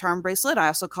Tile charm bracelet. I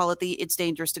also call it the It's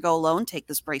Dangerous to Go Alone. Take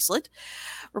this bracelet.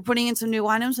 We're putting in some new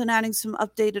items and adding some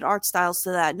updated art styles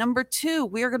to that. Number 2,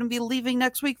 we are going to be leaving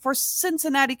next week for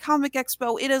Cincinnati Comic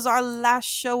Expo. It is our last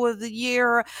show of the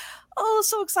year. Oh,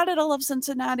 so excited. I love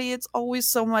Cincinnati. It's always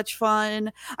so much fun.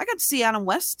 I got to see Adam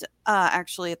West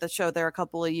actually at the show there a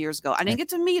couple of years ago. I didn't get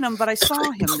to meet him, but I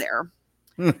saw him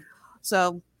there.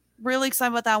 So really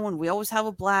excited about that one. We always have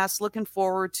a blast. Looking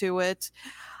forward to it.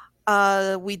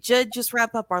 We did just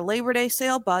wrap up our Labor Day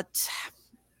sale, but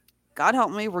God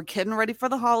help me, we're getting ready for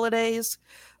the holidays.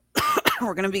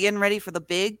 We're going to be getting ready for the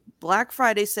big Black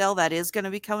Friday sale that is going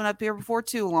to be coming up here before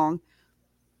too long.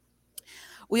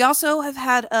 We also have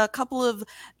had a couple of,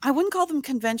 I wouldn't call them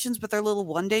conventions, but they're little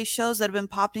one-day shows that have been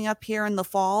popping up here in the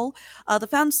fall. The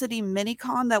Fountain City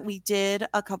Minicon that we did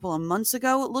a couple of months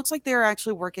ago, it looks like they're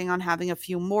actually working on having a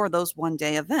few more of those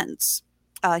one-day events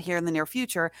here in the near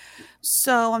future.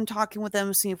 So I'm talking with them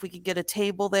to see if we could get a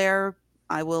table there.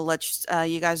 I will let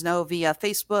you guys know via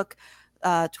Facebook,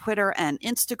 Twitter, and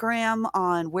Instagram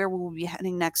on where we will be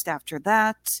heading next after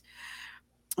that.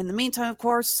 In the meantime, of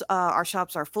course, our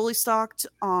shops are fully stocked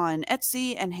on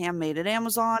Etsy and Handmade at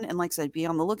Amazon. And like I said, be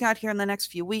on the lookout here in the next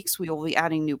few weeks. We will be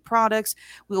adding new products.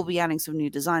 We will be adding some new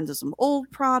designs of some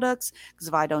old products. Because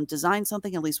if I don't design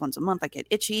something at least once a month, I get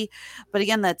itchy. But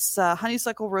again, that's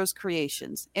Honeysuckle Rose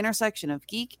Creations, intersection of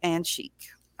geek and chic.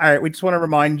 All right. We just want to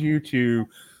remind you to,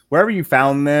 wherever you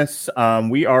found this,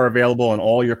 we are available on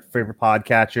all your favorite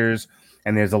podcatchers.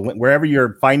 And there's a link wherever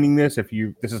you're finding this. If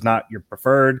this is not your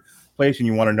preferred place and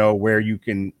you want to know where you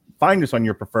can find us on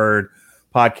your preferred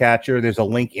podcatcher, there's a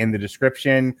link in the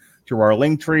description to our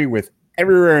link tree with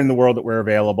everywhere in the world that we're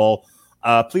available.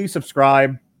 Please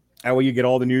subscribe. That way you get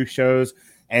all the new shows.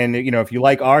 And, if you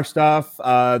like our stuff,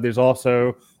 there's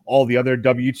also all the other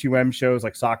W2M shows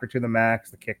like Soccer to the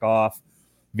Max, The Kickoff,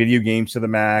 Video Games to the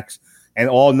Max, and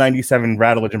all 97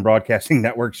 Radulich and Broadcasting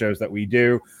Network shows that we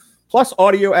do, plus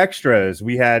audio extras.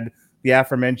 We had the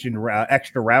aforementioned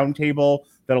extra roundtable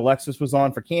that Alexis was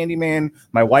on for Candyman.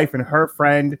 My wife and her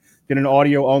friend did an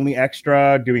audio-only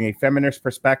extra doing a feminist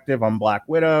perspective on Black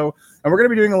Widow. And we're going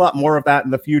to be doing a lot more of that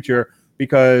in the future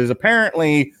because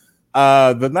apparently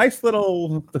the nice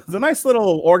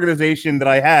little organization that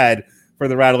I had for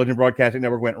the Radulich and Broadcasting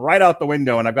Network went right out the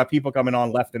window, and I've got people coming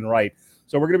on left and right.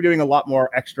 So we're going to be doing a lot more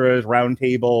extras,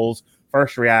 roundtables,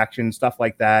 first reactions, stuff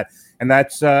like that. And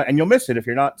that's and you'll miss it if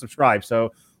you're not subscribed.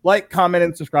 So like, comment,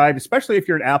 and subscribe, especially if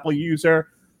you're an Apple user.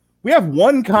 We have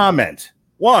one comment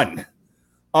on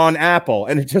Apple,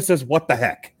 and it just says, "What the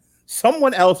heck?"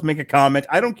 someone else make a comment.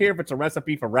 I don't care if it's a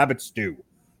recipe for rabbit stew.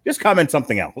 Just comment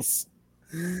something else.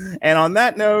 And on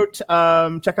that note,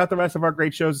 check out the rest of our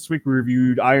great shows this week. We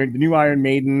reviewed the new Iron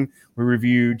Maiden. We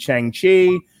reviewed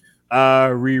Shang-Chi.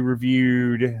 We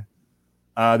reviewed...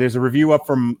 there's a review up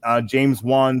from James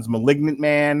Wan's Malignant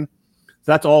Man.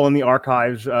 So that's all in the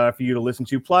archives for you to listen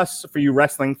to. Plus, for you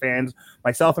wrestling fans,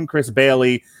 myself and Chris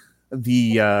Bailey,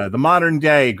 the modern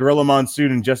day Gorilla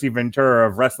Monsoon and Jesse Ventura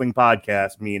of Wrestling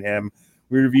Podcast, me and him,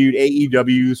 we reviewed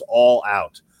AEW's All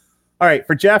Out. All right,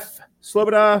 for Jeff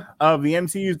Sloboda of the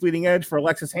MCU's Bleeding Edge, for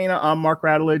Alexis Hana, I'm Mark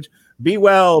Radulich. Be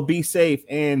well, be safe,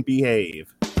 and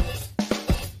behave.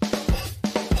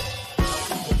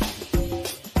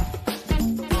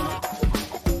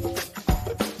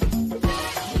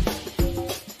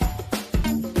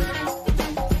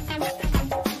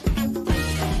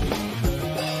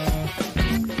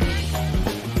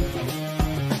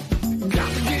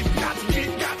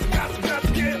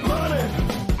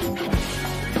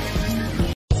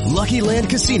 Lucky Land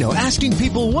Casino, asking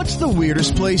people, what's the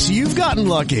weirdest place you've gotten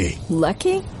lucky?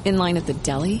 Lucky? In line at the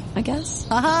deli, I guess?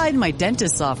 Aha, in my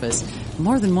dentist's office.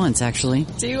 More than once, actually.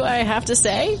 Do I have to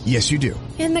say? Yes, you do.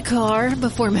 In the car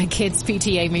before my kids'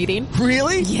 PTA meeting.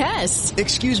 Really? Yes.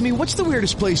 Excuse me, what's the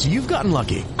weirdest place you've gotten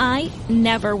lucky? I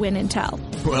never win and tell.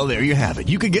 Well, there you have it.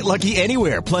 You can get lucky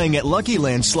anywhere, playing at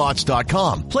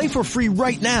LuckyLandSlots.com. Play for free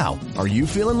right now. Are you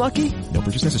feeling lucky? No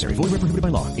purchase necessary. Void where prohibited by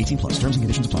law. 18+. Terms and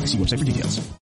conditions apply. See website for details.